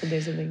 Right, so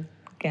there's a big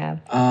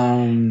gap.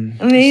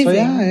 Amazing. So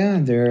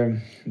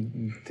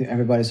yeah,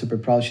 everybody's super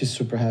proud. She's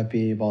super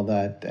happy about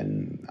that,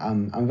 and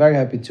I'm very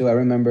happy too. I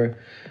remember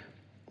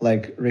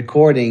like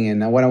recording,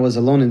 and when I was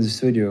alone in the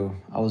studio,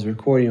 I was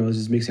recording, I was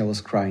just mixing, I was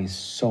crying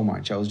so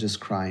much. I was just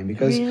crying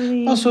because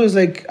also it's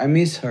like I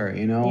miss her,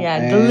 Yeah,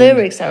 and the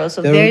lyrics are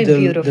also very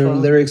beautiful. The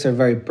lyrics are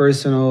very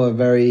personal,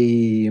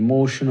 very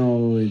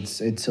emotional. It's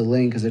a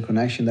link, it's a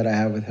connection that I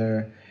have with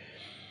her.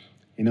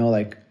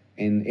 Like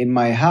in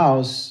my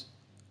house,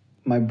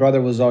 my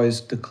brother was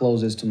always the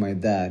closest to my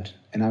dad,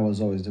 and I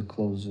was always the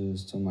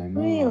closest to my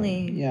mom.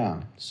 Really?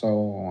 Yeah.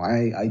 So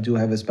I do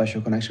have a special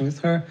connection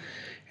with her.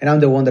 And I'm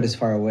the one that is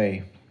far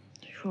away.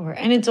 Sure.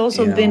 And it's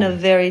also been a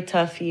very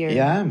tough year.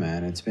 Yeah,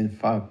 man. It's been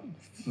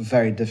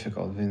very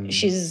difficult.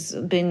 She's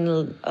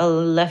been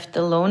left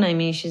alone. I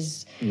mean,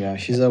 she's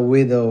a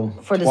widow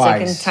for the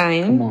twice. second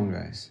time. Come on,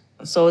 guys.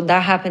 So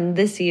that happened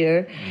this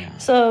year. Yeah.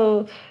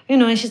 So,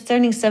 and she's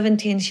turning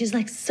 17. She's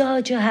like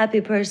such a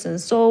happy person.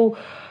 So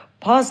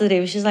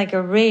positive. She's like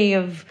a ray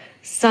of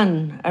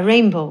sun, a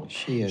rainbow.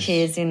 She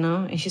is,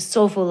 and she's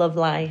so full of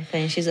life.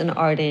 And she's an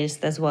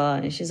artist as well.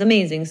 And she's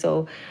amazing.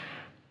 So...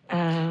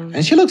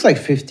 and she looks like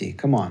 50.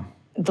 Come on.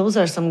 Those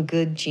are some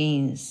good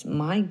genes.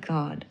 My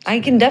God.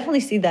 I can definitely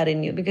see that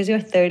in you because you're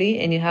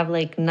 30 and you have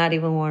like not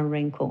even one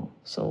wrinkle.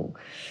 So,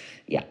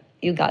 yeah,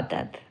 you got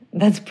that.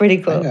 That's pretty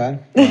cool.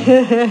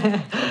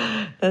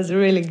 That's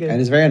really good.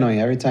 And it's very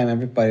annoying. Every time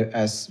everybody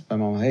asks my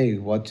mom, hey,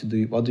 what do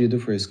you do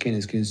for your skin?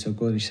 Your skin is so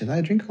good. And she said, I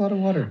drink a lot of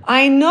water.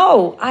 I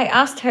know. I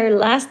asked her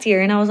last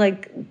year and I was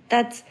like,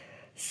 that's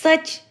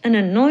such an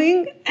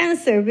annoying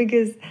answer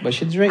because... But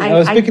she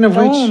drinks. Speaking of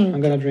which,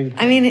 I'm going to drink.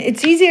 I mean,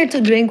 it's easier to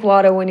drink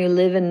water when you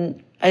live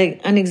in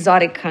an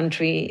exotic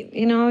country.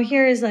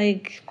 Here is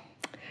like,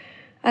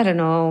 I don't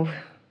know.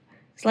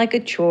 It's like a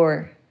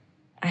chore.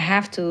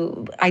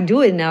 I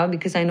do it now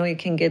because I know you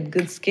can get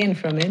good skin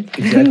from it.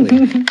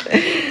 Exactly.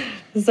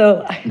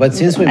 But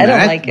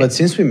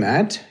since we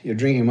met, you're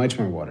drinking much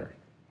more water.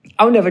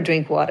 I would never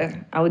drink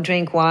water. I would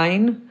drink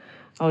wine.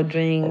 I would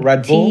drink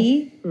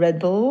tea, Red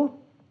Bull.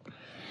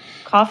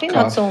 Coffee,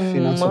 not so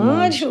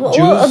much.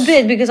 Well, a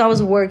bit because I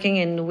was working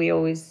and we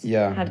always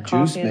had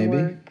coffee at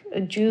work.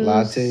 Juice.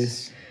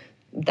 Lattes.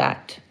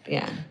 That,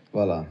 yeah.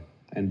 Voila.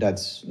 And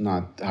that's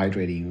not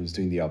hydrating. It was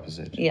doing the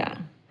opposite. Yeah.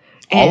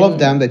 All of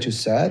them that you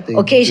said.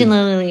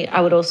 Occasionally, I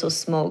would also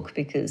smoke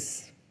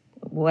because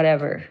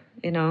whatever,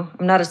 I'm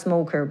not a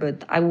smoker,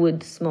 but I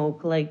would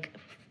smoke like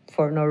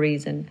for no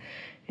reason,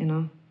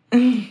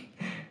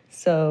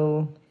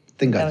 So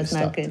Thank God that was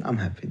not good. I'm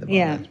happy about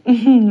that.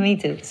 Me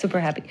too. Super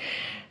happy.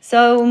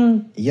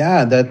 So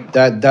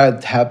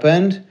that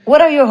happened.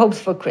 What are your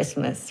hopes for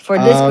Christmas? For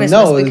this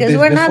Christmas? Because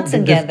we're not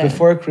together.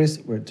 Before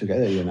Christmas, we're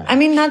together, you and I. I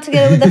mean, not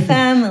together with the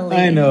family.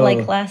 I know.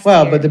 Like last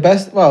year.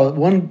 But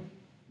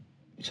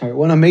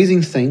one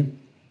amazing thing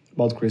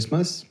about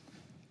Christmas,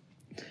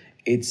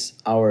 it's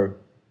our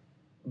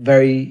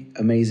very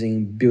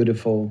amazing,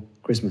 beautiful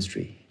Christmas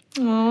tree.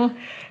 Oh,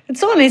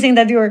 it's so amazing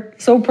that you're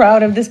so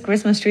proud of this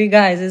Christmas tree,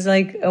 guys. It's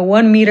like a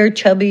 1 meter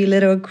chubby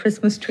little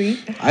Christmas tree.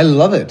 I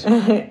love it.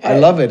 I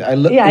love it. I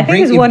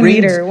think it's 1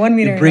 meter. 1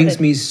 meter. It brings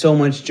me so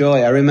much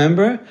joy. I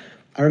remember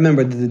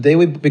the day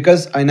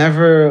because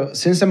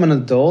since I'm an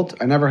adult,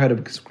 I never had a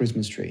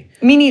Christmas tree.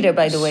 Me neither,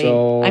 by the way.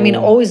 I mean,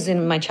 always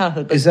in my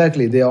childhood. But...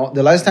 Exactly.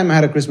 The last time I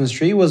had a Christmas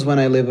tree was when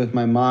I lived with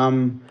my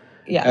mom.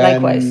 Yeah,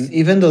 and likewise.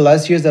 Even the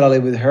last years that I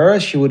lived with her,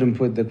 she wouldn't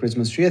put the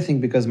Christmas tree, I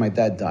think because my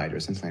dad died or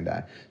something like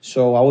that.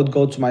 So I would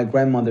go to my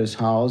grandmother's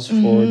house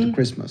for the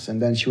Christmas, and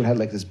then she would have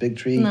like this big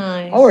tree.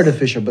 Nice.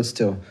 Artificial, but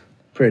still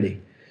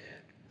pretty.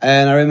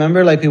 And I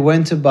remember the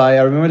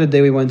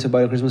day we went to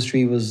buy a Christmas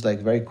tree was like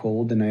very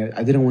cold, and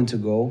I didn't want to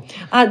go.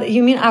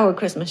 You mean our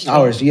Christmas tree?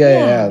 Ours,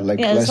 yeah. Like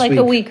yeah, last it's like week.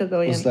 a week ago,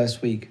 It was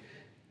last week.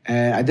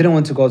 And I didn't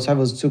want to go outside. It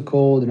was too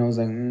cold, and I was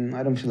like,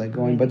 I don't feel like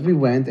going. But we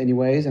went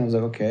anyways, and I was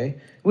like, okay.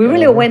 We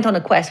really went on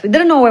a quest. We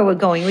didn't know where we're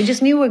going. We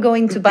just knew we were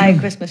going to buy a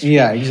Christmas tree.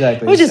 Yeah,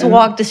 exactly. We just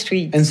walked the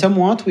streets. And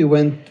somewhat, we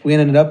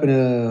ended up in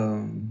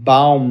a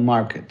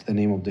Baumarkt, the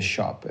name of the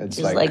shop. It's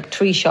like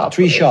tree shop.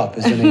 Tree shop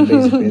is the name,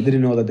 basically. I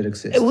didn't know that it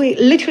exists. We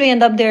literally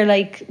end up there,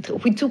 like,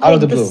 we took Out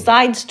of like the the blue.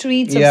 side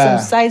streets of some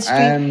side street.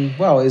 And,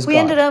 well, it's We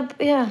gone. ended up,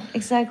 yeah,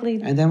 exactly.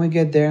 And then we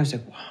get there and it's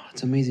like, wow,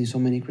 it's amazing. So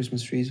many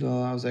Christmas trees.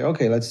 Well, I was like,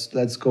 okay, let's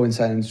go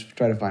inside and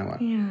try to find one.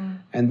 Yeah.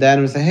 And then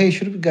it was like, hey,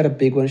 should we get a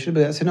big one? Should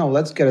we? I said, no,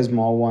 let's get a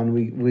small one.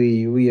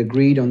 We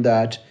agreed on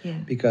that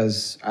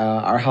because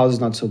our house is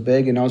not so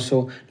big, and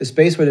also the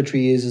space where the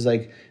tree is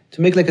like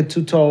to make like a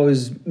too tall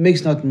doesn't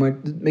make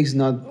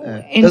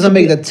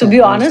that. To be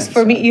honest, sense,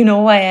 for me, right? you know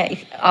why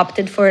I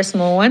opted for a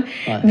small one?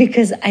 Why?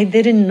 Because I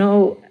didn't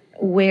know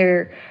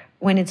where,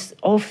 when it's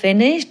all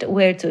finished,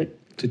 where to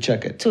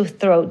check it. to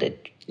throw the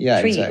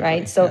tree, exactly.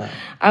 right? So Yeah.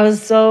 I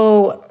was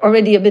so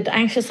already a bit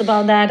anxious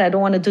about that. I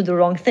don't want to do the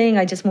wrong thing.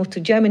 I just moved to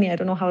Germany. I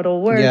don't know how it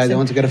all works. Yeah, they And-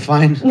 want to get a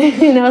fine.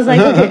 and I was like,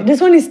 okay, this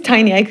one is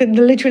tiny. I could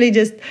literally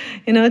just,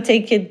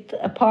 take it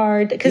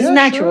apart because it's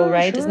natural,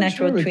 right? It's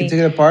natural We tree. can take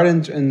it apart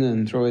and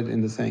then throw it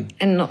in the thing.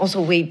 And also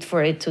wait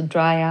for it to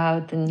dry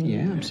out. And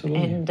Yeah,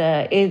 absolutely. And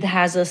it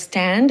has a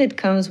stand. It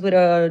comes with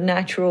a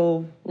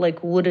natural, like,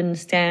 wooden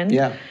stand.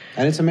 Yeah,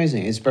 and it's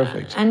amazing. It's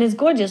perfect. And it's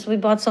gorgeous. We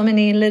bought so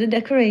many little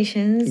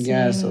decorations.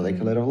 Yeah, so like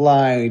a little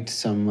light,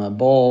 some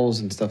balls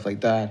and stuff like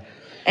that.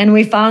 And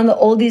we found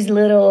all these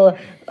little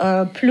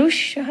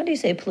plush, how do you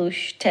say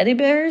plush? Teddy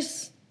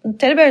bears?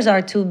 Teddy bears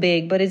are too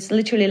big, but it's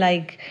literally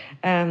like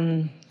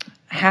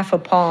half a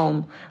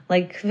palm,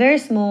 like very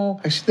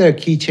small. Actually, they're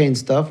keychain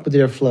stuff, but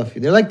they're fluffy.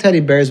 They're like teddy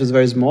bears, but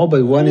very small.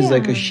 But one is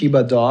like a Yeah.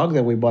 Shiba dog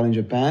that we bought in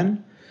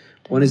Japan.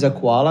 One is a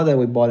koala that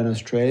we bought in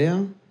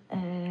Australia.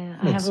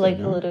 I have like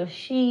a little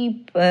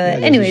sheep.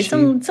 there's a Anyway,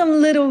 sheep. some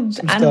little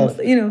animals, Stuff.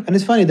 And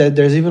it's funny that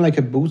there's even like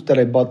a boot that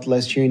I bought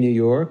last year in New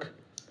York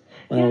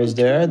when I was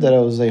there that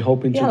I was like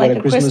hoping to Yeah, get like a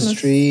a Christmas Christmas-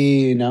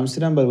 tree in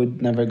Amsterdam, but we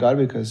never got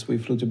it because we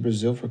flew to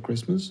Brazil for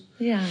Christmas.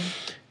 Yeah.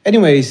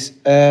 Anyways,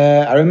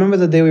 I remember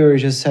the day we were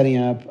just setting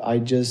up.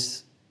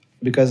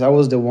 Because I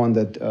was the one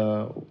that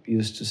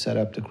used to set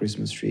up the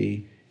Christmas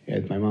tree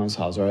at my mom's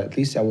house, or at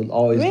least I would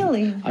always.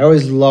 Really? I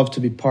always love to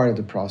be part of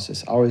the process.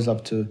 I always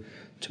love to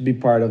be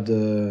part of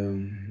the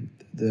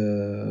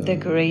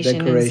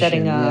Decoration and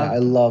setting up. Yeah, I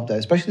love that,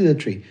 especially the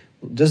tree.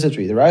 Just the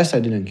tree. The rest I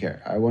didn't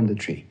care. I wanted the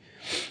tree,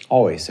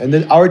 always. And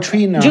then our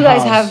tree in our Do you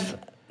guys house- have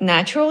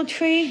natural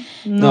tree?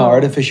 No,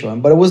 artificial one.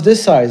 But it was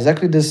this size,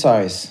 exactly this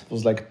size. It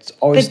was like it's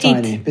always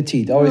Petite.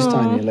 petite, always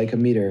tiny, like a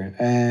meter.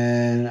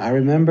 And I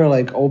remember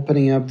like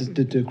opening up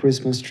the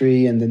Christmas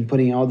tree and then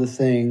putting all the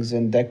things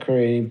and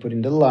decorating,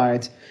 putting the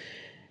lights.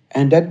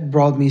 And that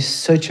brought me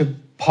such a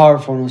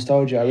powerful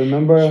nostalgia. I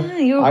remember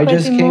you were I quite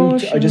just came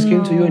to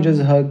you and emotional.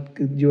 just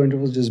hugged you and I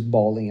was just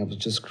bawling. I was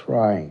just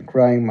crying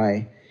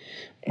my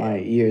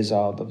ears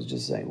out. I was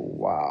just saying,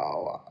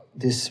 wow.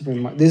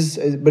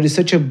 But it's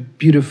such a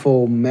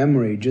beautiful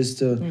memory,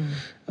 just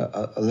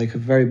like a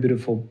very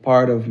beautiful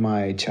part of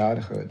my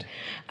childhood.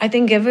 I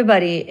think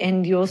everybody,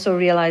 and you also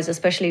realize,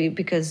 especially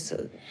because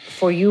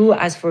for you,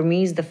 as for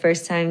me, is the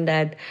first time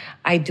that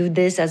I do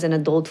this as an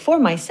adult for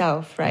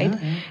myself, right?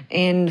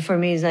 And for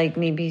me, it's like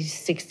maybe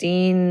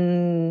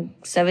 16,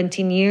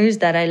 17 years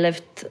that I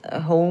left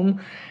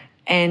home.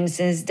 And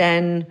since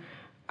then,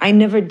 I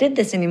never did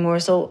this anymore.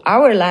 So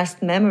our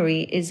last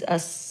memory is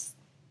us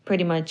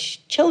pretty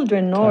much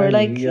children or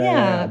like,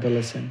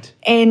 adolescent.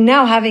 And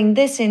now having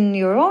this in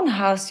your own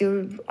house,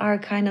 you are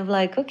kind of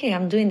like, okay,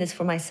 I'm doing this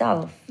for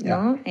myself,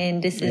 no?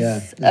 And this is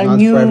It's a not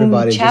new for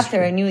everybody, just chapter,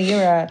 for- a new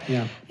era.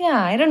 Yeah.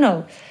 Yeah, I don't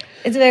know.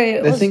 It's very...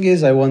 The thing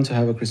is, I want to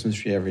have a Christmas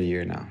tree every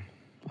year now.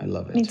 I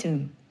love it. Me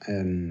too.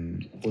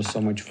 And it was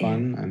so much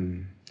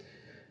fun.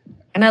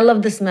 And I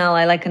love the smell.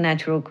 I like a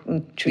natural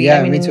tree. Yeah,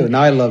 I mean, me too. Now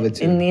I love it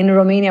too. In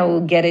Romania,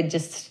 we'll get it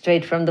just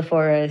straight from the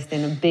forest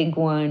in a big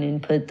one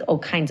and put all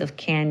kinds of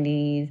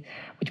candies,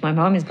 which my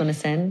mom is going to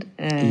send.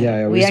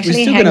 Yeah, we we're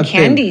actually still hang gonna pin.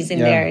 candies in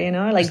Yeah.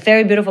 there, like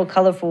very beautiful,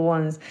 colorful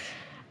ones.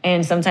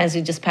 And sometimes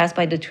you just pass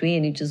by the tree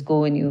and you just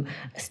go and you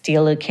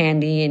steal a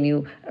candy and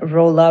you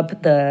roll up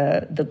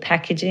the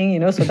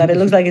packaging, so that it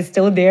looks like it's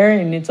still there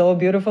and it's all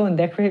beautiful and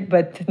decorated.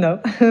 But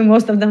no,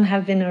 most of them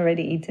have been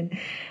already eaten.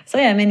 So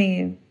yeah,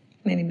 many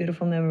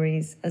beautiful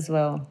memories as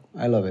well.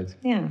 I love it.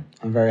 Yeah.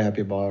 I'm very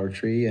happy about our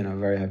tree and I'm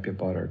very happy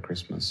about our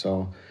Christmas.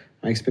 So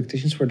my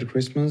expectations for the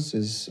Christmas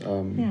is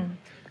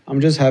I'm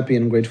just happy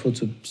and grateful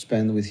to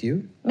spend with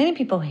you. Many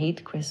people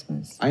hate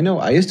Christmas I know.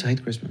 I used to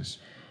hate Christmas.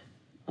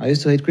 I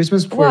used to hate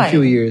Christmas for Why? a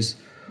few years.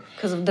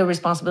 because of the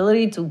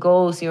responsibility to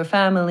go see your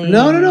family.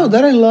 No.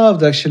 That I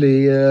loved actually.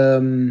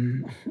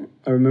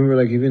 I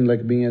remember even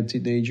being a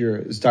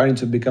teenager, starting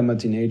to become a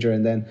teenager,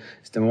 and then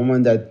it's the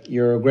moment that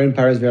your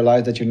grandparents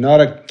realize that you're not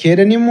a kid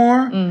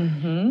anymore.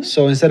 Mm-hmm.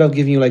 So instead of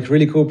giving you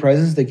really cool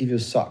presents, they give you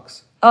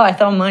socks. Oh, I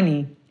thought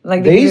money.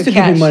 Like They give used to you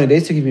give me cash. money. They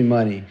used to give me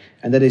money,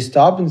 and then they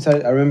stopped and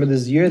said, I remember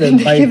this year that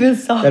They give you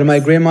socks. that my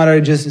grandmother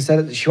just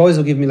she always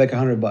would give me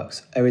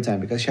 $100 every time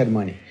because she had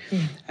money.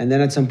 And then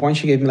at some point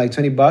she gave me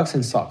 $20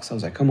 and socks. I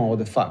was like, come on, what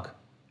the fuck?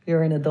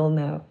 You're an adult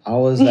now. I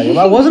was like,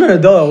 I wasn't an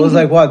adult.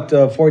 I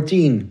was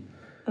 14.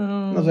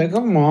 I was like,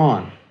 come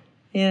on,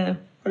 Yeah.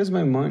 what is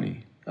my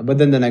money? But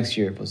then the next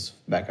year it was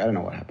back. I don't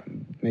know what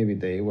happened. Maybe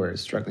they were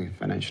struggling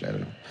financially. I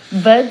don't know.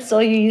 But so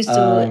you used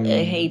to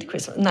hate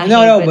Christmas? Not No,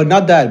 hate, no, but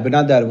not that. But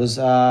not that. It was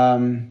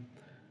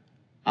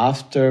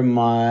after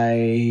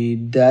my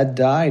dad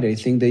died. I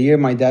think the year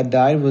my dad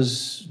died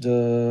was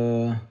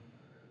the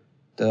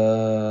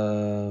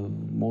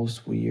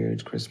most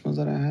weird Christmas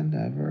that I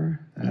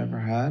ever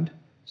had.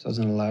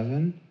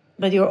 2011.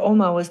 But your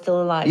Oma was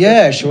still alive.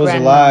 Yeah, your she was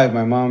grandma. alive.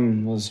 My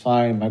mom was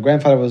fine. My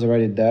grandfather was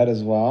already dead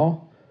as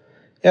well.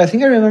 Yeah, I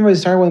think I remember it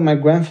started when my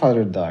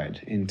grandfather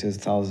died in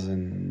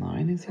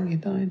 2009. I think he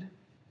died,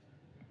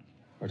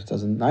 or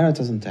 2009 or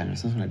 2010 or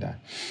something like that.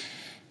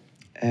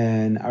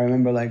 And I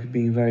remember like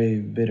being very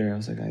bitter. I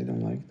was like, I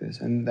don't like this.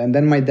 And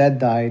then my dad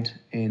died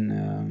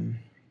in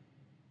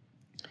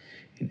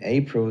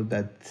April in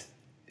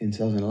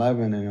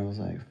 2011, and I was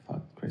like,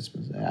 fuck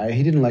Christmas.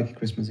 He didn't like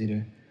Christmas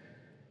either.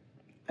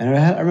 And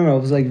I remember I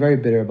was like very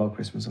bitter about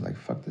Christmas. I was like,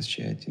 fuck this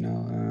shit, you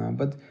know.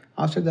 But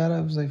after that,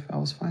 I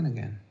was fine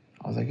again.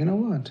 I was like, you know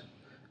what?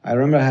 I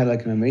remember I had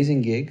like an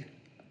amazing gig,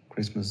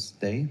 Christmas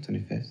Day,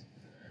 25th.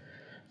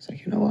 It's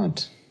like, you know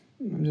what?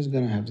 I'm just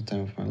going to have the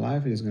time of my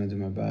life. I'm just going to do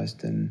my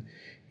best. And,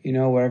 you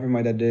know, wherever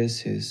my dad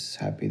is, he's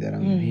happy that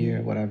I'm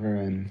here, whatever.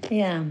 And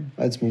Yeah.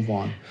 let's move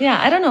on. Yeah,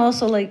 I don't know.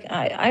 Also, like,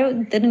 I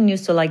didn't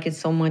used to like it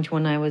so much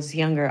when I was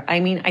younger.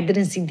 I mean, I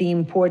didn't see the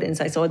importance.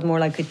 I saw it more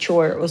like a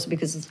chore also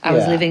because I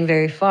was Yeah. living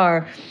very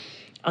far.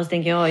 I was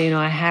thinking, oh, you know,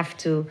 I have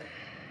to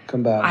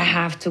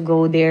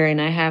go there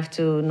and I have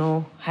to, you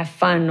know, have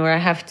fun, or I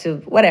have to,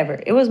 whatever.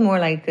 It was more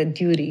like a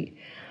duty.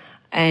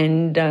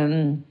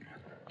 And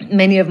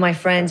many of my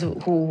friends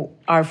who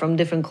are from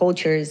different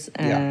cultures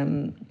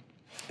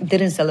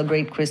didn't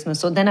celebrate Christmas.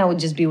 So then I would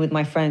just be with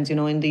my friends, you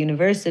know, in the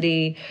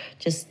university,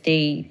 just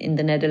stay in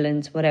the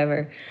Netherlands,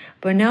 whatever.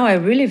 But now I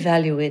really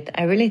value it.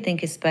 I really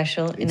think it's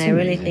special. And I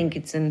really think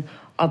it's an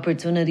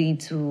opportunity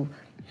to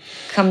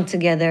come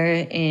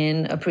together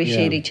and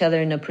appreciate each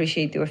other and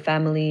appreciate your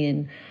family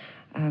and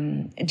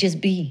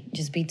just be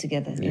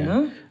together, you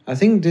know? I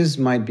think this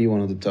might be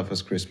one of the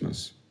toughest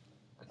Christmas.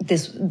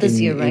 This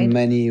year, right? In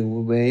many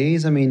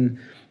ways. I mean,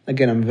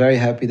 again, I'm very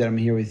happy that I'm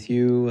here with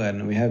you,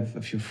 and we have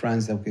a few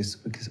friends that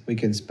we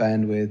can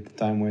spend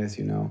time with,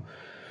 you know.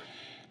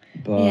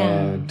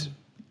 But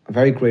I'm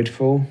very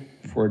grateful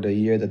for the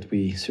year that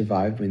we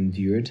survived, we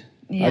endured.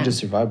 Not just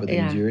survived, but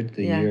endured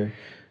the year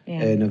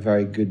in a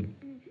very good,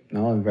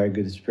 in very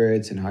good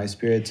spirits and high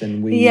spirits,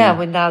 and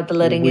without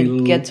letting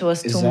it get to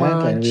us too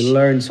much. And we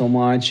learned so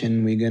much,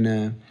 and we're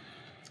gonna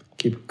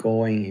keep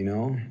going, you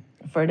know.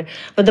 But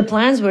the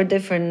plans were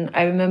different.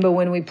 I remember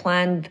when we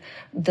planned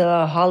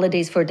the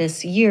holidays for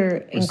this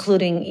year,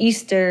 including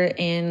Easter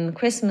and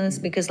Christmas,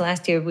 because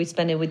last year we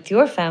spent it with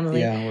your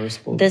family. Yeah, we're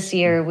supposed. This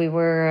year you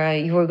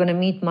were going to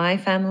meet my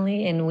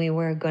family, and we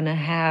were going to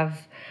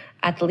have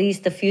at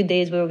least a few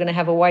days. We were going to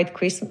have a white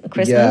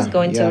Christmas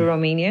going to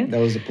Romania. That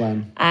was the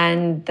plan.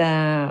 And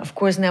of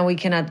course now we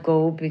cannot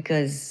go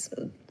because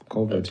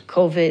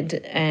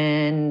COVID,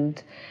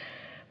 and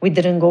we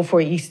didn't go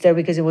for Easter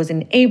because it was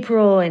in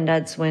April, and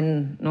that's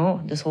when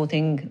this whole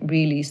thing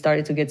really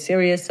started to get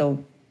serious.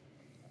 So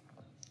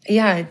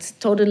yeah, it's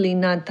totally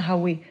not how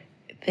we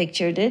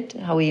pictured it,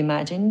 how we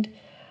imagined,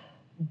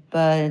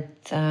 but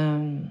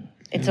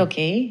it's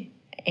okay.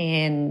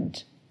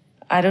 And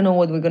I don't know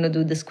what we're going to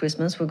do this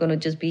Christmas. We're going to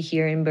just be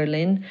here in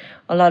Berlin.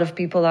 A lot of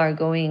people are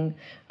going.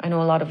 I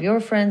know a lot of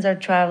your friends are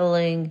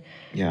traveling,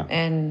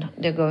 and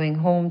they're going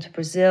home to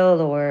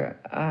Brazil, or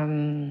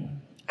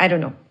I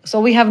don't know.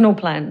 So we have no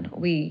plan.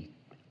 We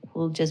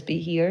will just be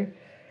here.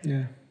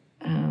 Yeah.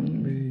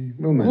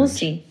 We'll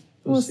see.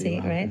 We'll see,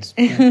 right?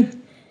 We're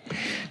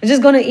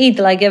just going to eat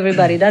like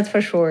everybody, that's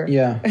for sure.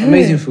 Yeah.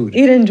 Amazing food.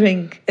 Eat and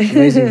drink.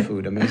 Amazing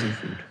food.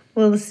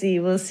 We'll see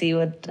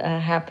what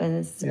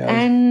happens. Yeah.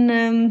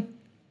 And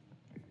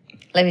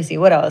let me see,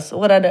 what else?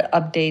 What other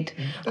update?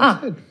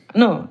 That's it.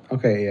 No.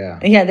 Okay, yeah.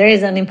 Yeah, there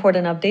is an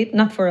important update,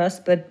 not for us,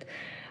 but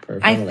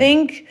I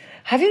think,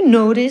 have you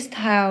noticed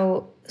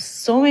how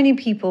so many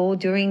people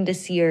during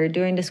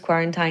this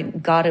quarantine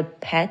got a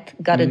pet,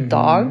 got a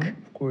dog?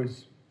 Of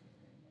course.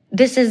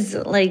 This is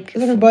like...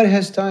 Everybody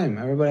has time.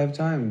 Everybody have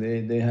time.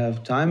 They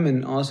have time,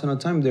 and also not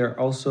time. They're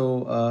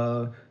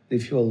also, they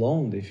feel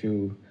alone. They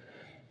feel...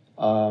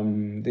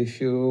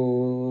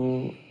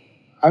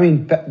 I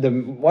mean,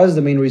 what is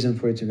the main reason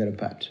for you to get a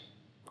pet?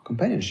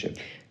 Companionship.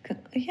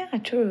 Yeah,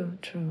 true.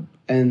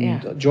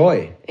 And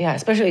joy. Yeah,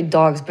 especially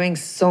dogs bring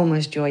so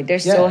much joy. They're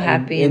so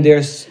happy. And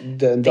there's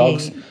the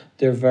dogs,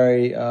 they're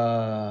very...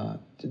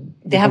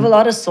 they have a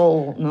lot of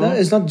soul, no? No,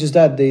 it's not just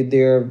that.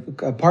 They're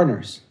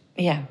partners.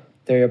 Yeah.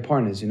 They're your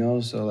partners, you know?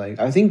 So, like,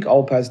 I think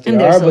all pets they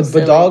and are, so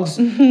but dogs,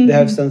 they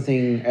have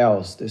something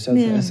else. There's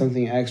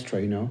something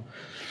extra, you know?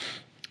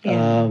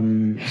 Yeah.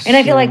 And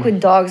I feel like with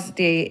dogs,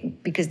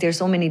 because there's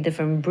so many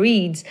different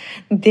breeds,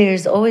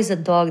 there's always a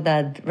dog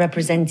that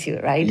represents you,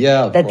 right?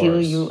 Yeah, of that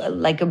course. you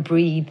like a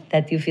breed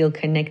that you feel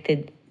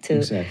connected to.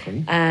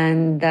 Exactly.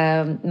 And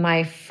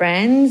my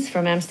friends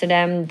from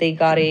Amsterdam, they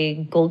got a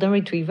golden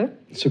retriever.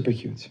 Super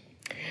cute.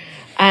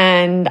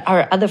 And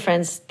our other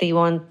friends, they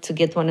want to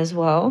get one as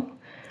well.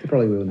 They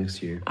probably will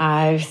next year.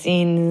 I've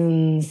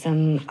seen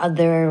some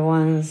other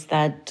ones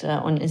that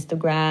on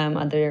Instagram,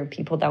 other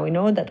people that we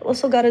know that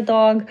also got a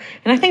dog.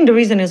 And I think the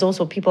reason is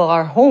also people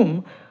are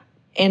home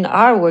and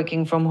are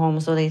working from home.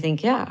 So they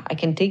think, yeah, I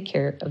can take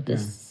care of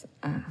this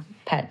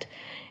pet.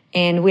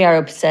 And we are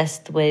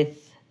obsessed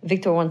with,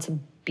 Victor wants a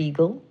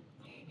beagle.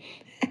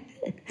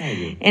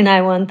 And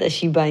I want a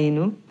Shiba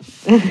Inu.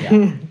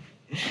 Yeah.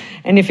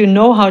 And if you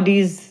know how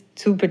these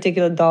two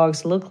particular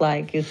dogs look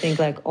like, you think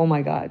like, oh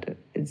my God.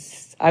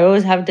 I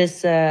always have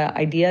this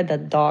idea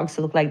that dogs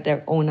look like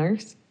their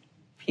owners.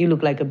 You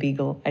look like a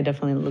beagle. I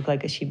definitely look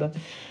like a Shiba.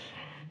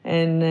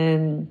 And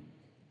then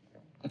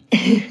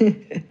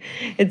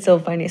it's so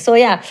funny. So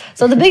yeah.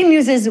 So the big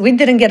news is we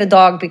didn't get a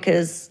dog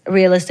because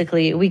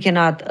realistically we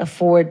cannot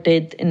afford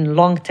it in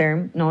long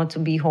term, to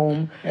be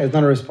home. Yeah, it's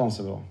not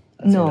responsible.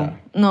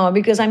 No,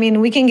 because I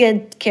mean, we can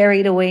get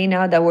carried away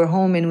now that we're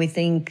home and we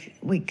think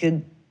we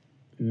could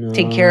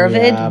take care of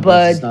it,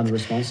 but it's not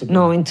responsible.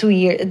 No, in 2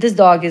 years, this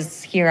dog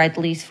is here at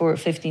least for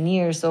 15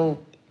 years, so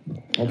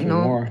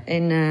more.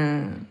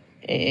 In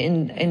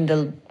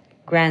the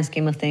grand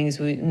scheme of things,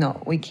 we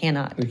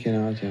cannot. We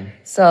cannot, yeah.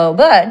 So,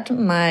 but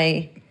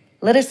my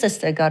little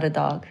sister got a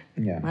dog.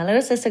 Yeah. My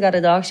little sister got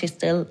a dog. She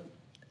still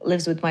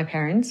lives with my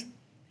parents.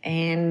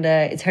 And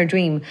it's her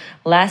dream.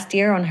 Last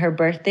year on her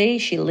birthday,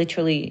 she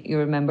literally, you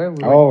remember?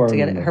 We were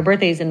together. Remember. Her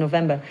birthday is in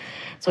November.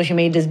 So she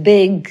made this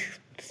big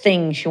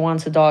thing. She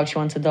wants a dog.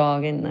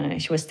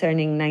 And she was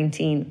turning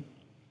 19.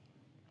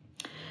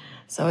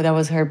 So that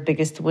was her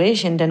biggest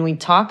wish. And then we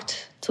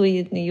talked to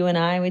you and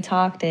I. We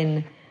talked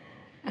and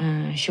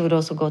she would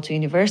also go to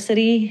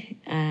university.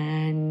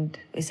 And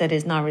we said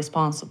it's not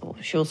responsible.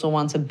 She also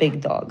wants a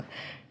big dog.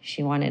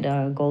 She wanted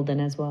a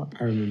golden as well.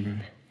 I remember.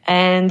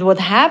 And what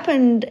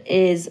happened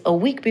is a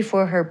week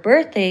before her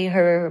birthday,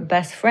 her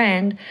best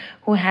friend,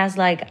 who has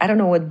I don't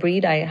know what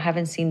breed, I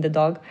haven't seen the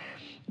dog,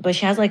 but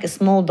she has a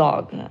small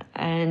dog.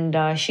 And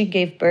she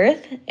gave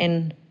birth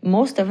and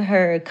most of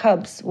her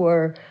cubs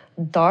were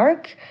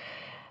dark.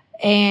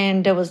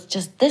 And there was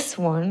just this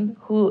one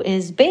who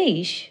is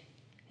beige,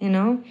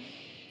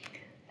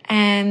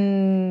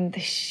 And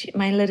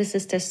my little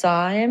sister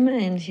saw him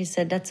and she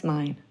said, that's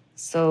mine.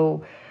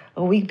 So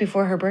a week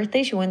before her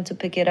birthday, she went to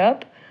pick it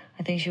up.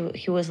 I think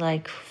he was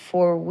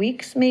 4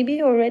 weeks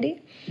maybe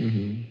already.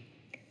 Mm-hmm.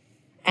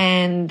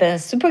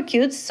 And super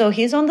cute. So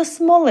he's on the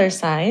smaller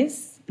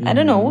size. Mm-hmm. I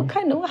don't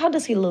know. How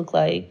does he look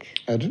like?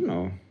 I don't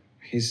know.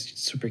 He's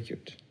super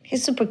cute.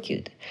 He's super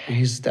cute. And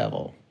he's a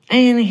devil.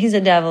 And he's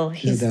a devil.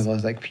 He's a devil.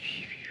 It's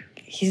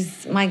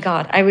He's, my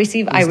God. I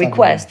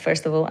request,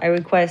 first of all. I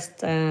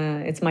request,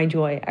 it's my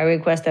joy. I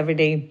request every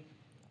day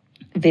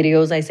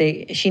videos. I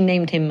say, she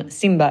named him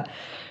Simba.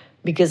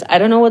 Because I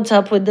don't know what's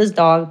up with this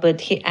dog,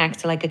 but he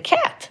acts like a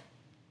cat.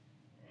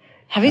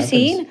 Have you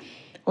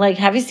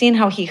seen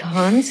how he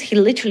hunts? He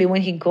literally,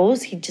 when he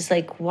goes, he just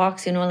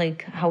walks,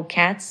 how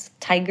cats,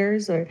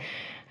 tigers, or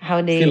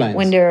how they, felines.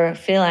 When they're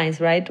felines,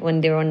 right? When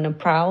they're on the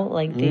prowl,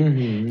 and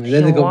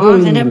then they go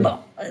boom.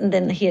 And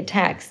then he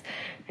attacks.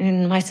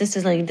 And my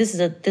sister's like, this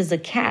is a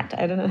cat.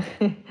 I don't know.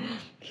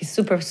 He's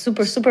super,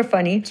 super, super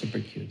funny. Super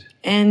cute.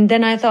 And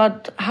then I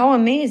thought, how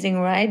amazing,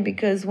 right?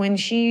 Because when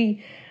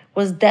she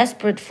was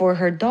desperate for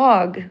her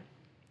dog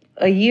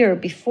a year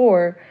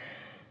before,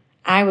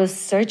 I was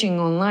searching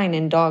online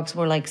and dogs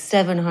were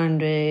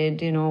 700,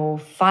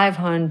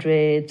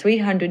 500,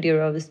 300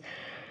 euros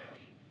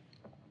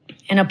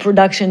in a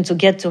production to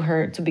get to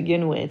her to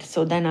begin with.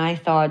 So then I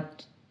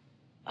thought,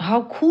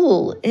 how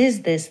cool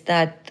is this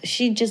that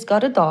she just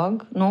got a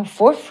dog,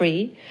 for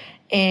free.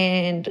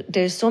 And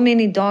there's so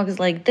many dogs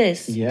like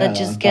this that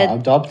just get...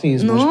 Adopting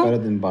is much better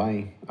than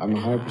buying. I'm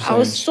 100%. I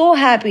was so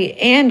happy.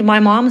 And my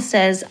mom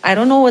says, I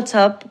don't know what's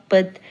up,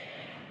 but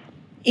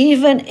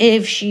even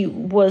if she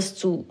was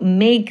to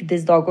make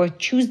this dog or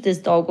choose this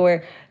dog,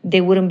 or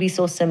they wouldn't be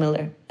so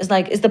similar.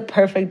 It's the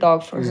perfect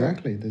dog for her.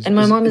 Exactly. And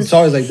my mom is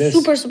always like this.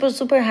 Super, super,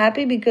 super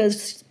happy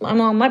because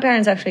my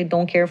parents actually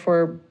don't care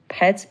for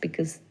pets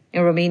because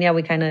in Romania,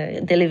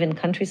 they live in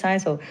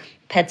countryside, so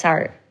pets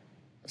are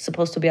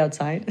supposed to be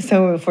outside.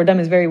 So for them,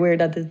 it's very weird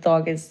that this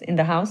dog is in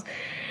the house.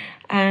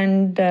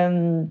 And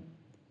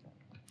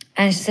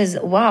she says,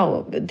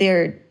 wow,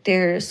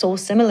 they're so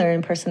similar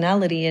in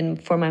personality. And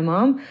for my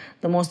mom,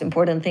 the most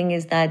important thing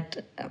is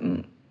that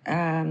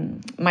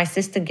my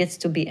sister gets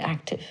to be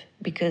active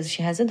because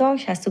she has a dog.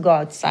 She has to go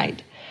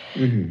outside.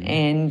 Mm-hmm.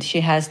 And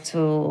she has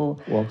to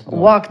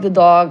walk the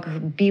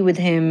dog, be with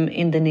him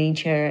in the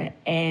nature.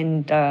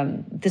 And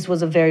this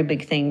was a very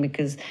big thing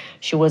because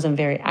she wasn't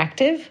very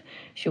active.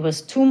 She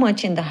was too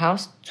much in the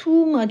house,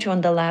 too much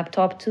on the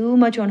laptop, too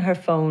much on her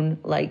phone,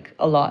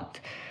 a lot.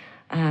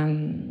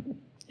 And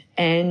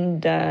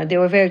they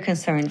were very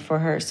concerned for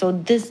her. So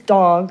this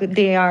dog,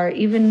 they are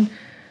even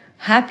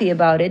happy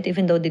about it,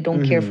 even though they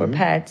don't care for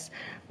pets.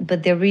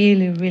 But they're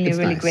really, really,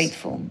 really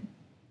grateful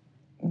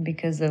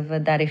because of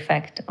that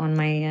effect on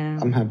my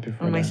I'm happy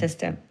for my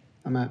sister.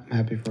 I'm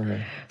happy for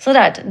her. So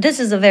this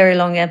is a very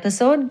long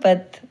episode,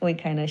 but we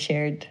kind of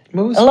shared.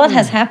 But it was A lot fun.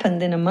 has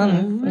happened in a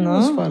month. It no?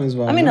 was fun as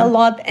well. I mean, no? a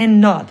lot and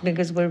not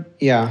because we're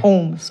Yeah.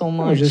 home so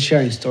We're much. just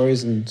sharing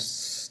stories and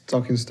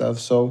talking stuff.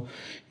 So,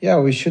 yeah,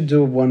 we should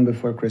do one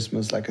before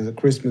Christmas, like as a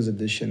Christmas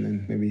edition,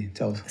 and maybe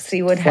tell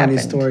See what funny happened.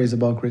 stories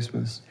about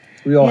Christmas.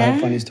 We all have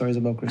Yeah. funny stories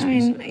about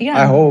Christmas. mean,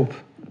 yeah. I hope.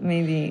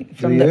 Maybe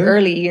from Do the you?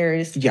 early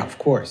years. Yeah, of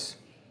course.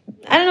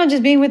 I don't know,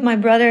 just being with my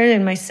brother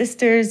and my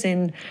sisters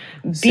and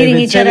beating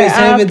each other up.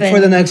 Save it for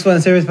and the next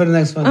one. Save it for the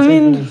next one. I save it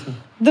for mean, the next one.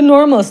 the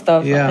normal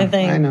stuff, Yeah, I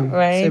think. know.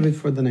 Right? Save it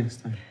for the next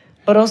time.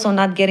 But also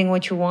not getting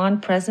what you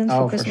want, presents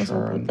Oh, for for Christmas.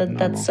 sure. That's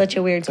Normal. such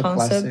a weird It's a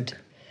concept. classic.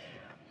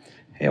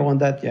 Hey, I want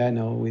that. Yeah, I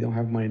know. We don't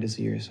have money this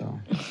year, so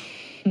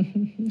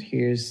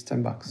here's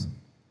 $10.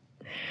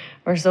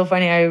 Or so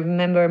funny. I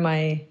remember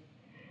my.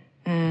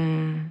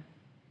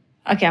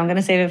 Okay, I'm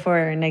gonna save it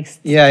for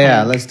next.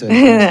 Yeah, let's do it.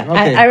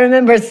 Okay. I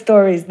remember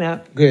stories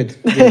now. Good.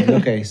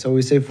 Okay, so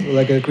we say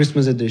like a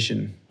Christmas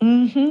edition.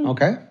 Mm-hmm.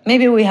 Okay,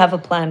 Maybe we have a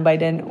plan by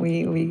then.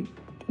 We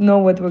know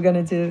what we're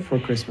gonna do for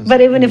Christmas. But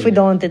even if we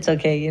don't, it's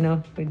okay.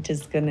 We're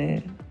just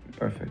gonna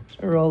Perfect.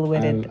 roll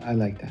with it. I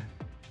like that.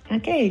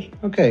 Okay.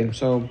 Okay,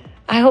 so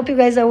I hope you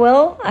guys are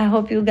well. I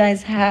hope you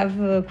guys have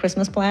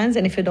Christmas plans,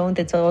 and if you don't,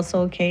 it's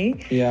also okay.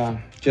 yeah,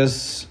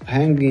 just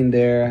hang in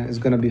there. It's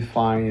gonna be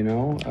fine,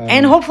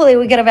 And hopefully,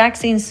 we get a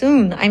vaccine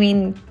soon. I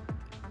mean,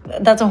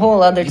 that's a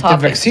whole other the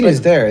topic. vaccine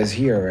is there, is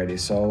here already.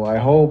 So I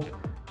hope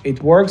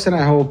it works, and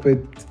I hope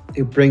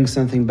it brings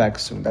something back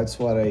soon. That's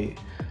what I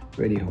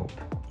really hope.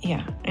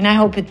 Yeah, and I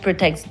hope it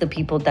protects the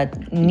people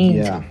that need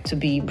Yeah. to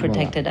be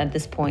protected at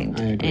this point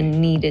I agree.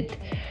 and need it.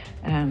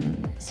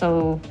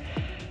 So,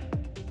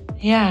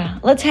 yeah,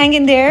 let's hang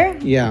in there.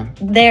 Yeah,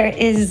 There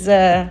is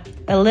a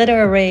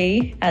little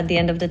ray at the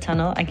end of the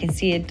tunnel. I can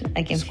see it.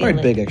 I can it's feel quite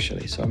it. big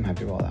actually. So I'm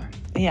happy about that.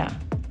 Yeah.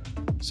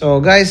 So,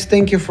 guys,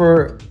 thank you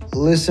for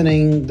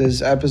listening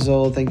this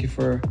episode. Thank you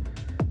for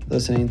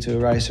listening to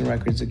Ryerson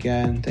Records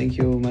again. Thank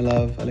you, my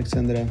love,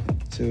 Alexandra,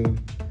 to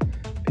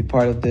be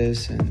part of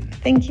this. And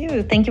Thank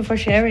you. Thank you for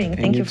sharing.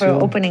 Thank you you for too.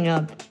 opening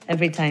up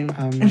every time.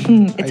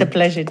 It's a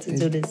pleasure to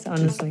do this,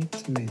 honestly.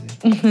 It's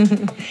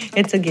amazing.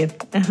 It's a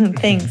gift.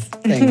 Thanks.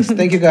 Thanks.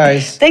 Thank you,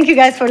 guys. Thank you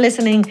guys for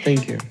listening.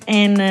 Thank you.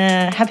 And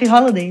happy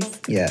holidays.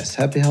 Yes,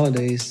 happy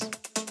holidays.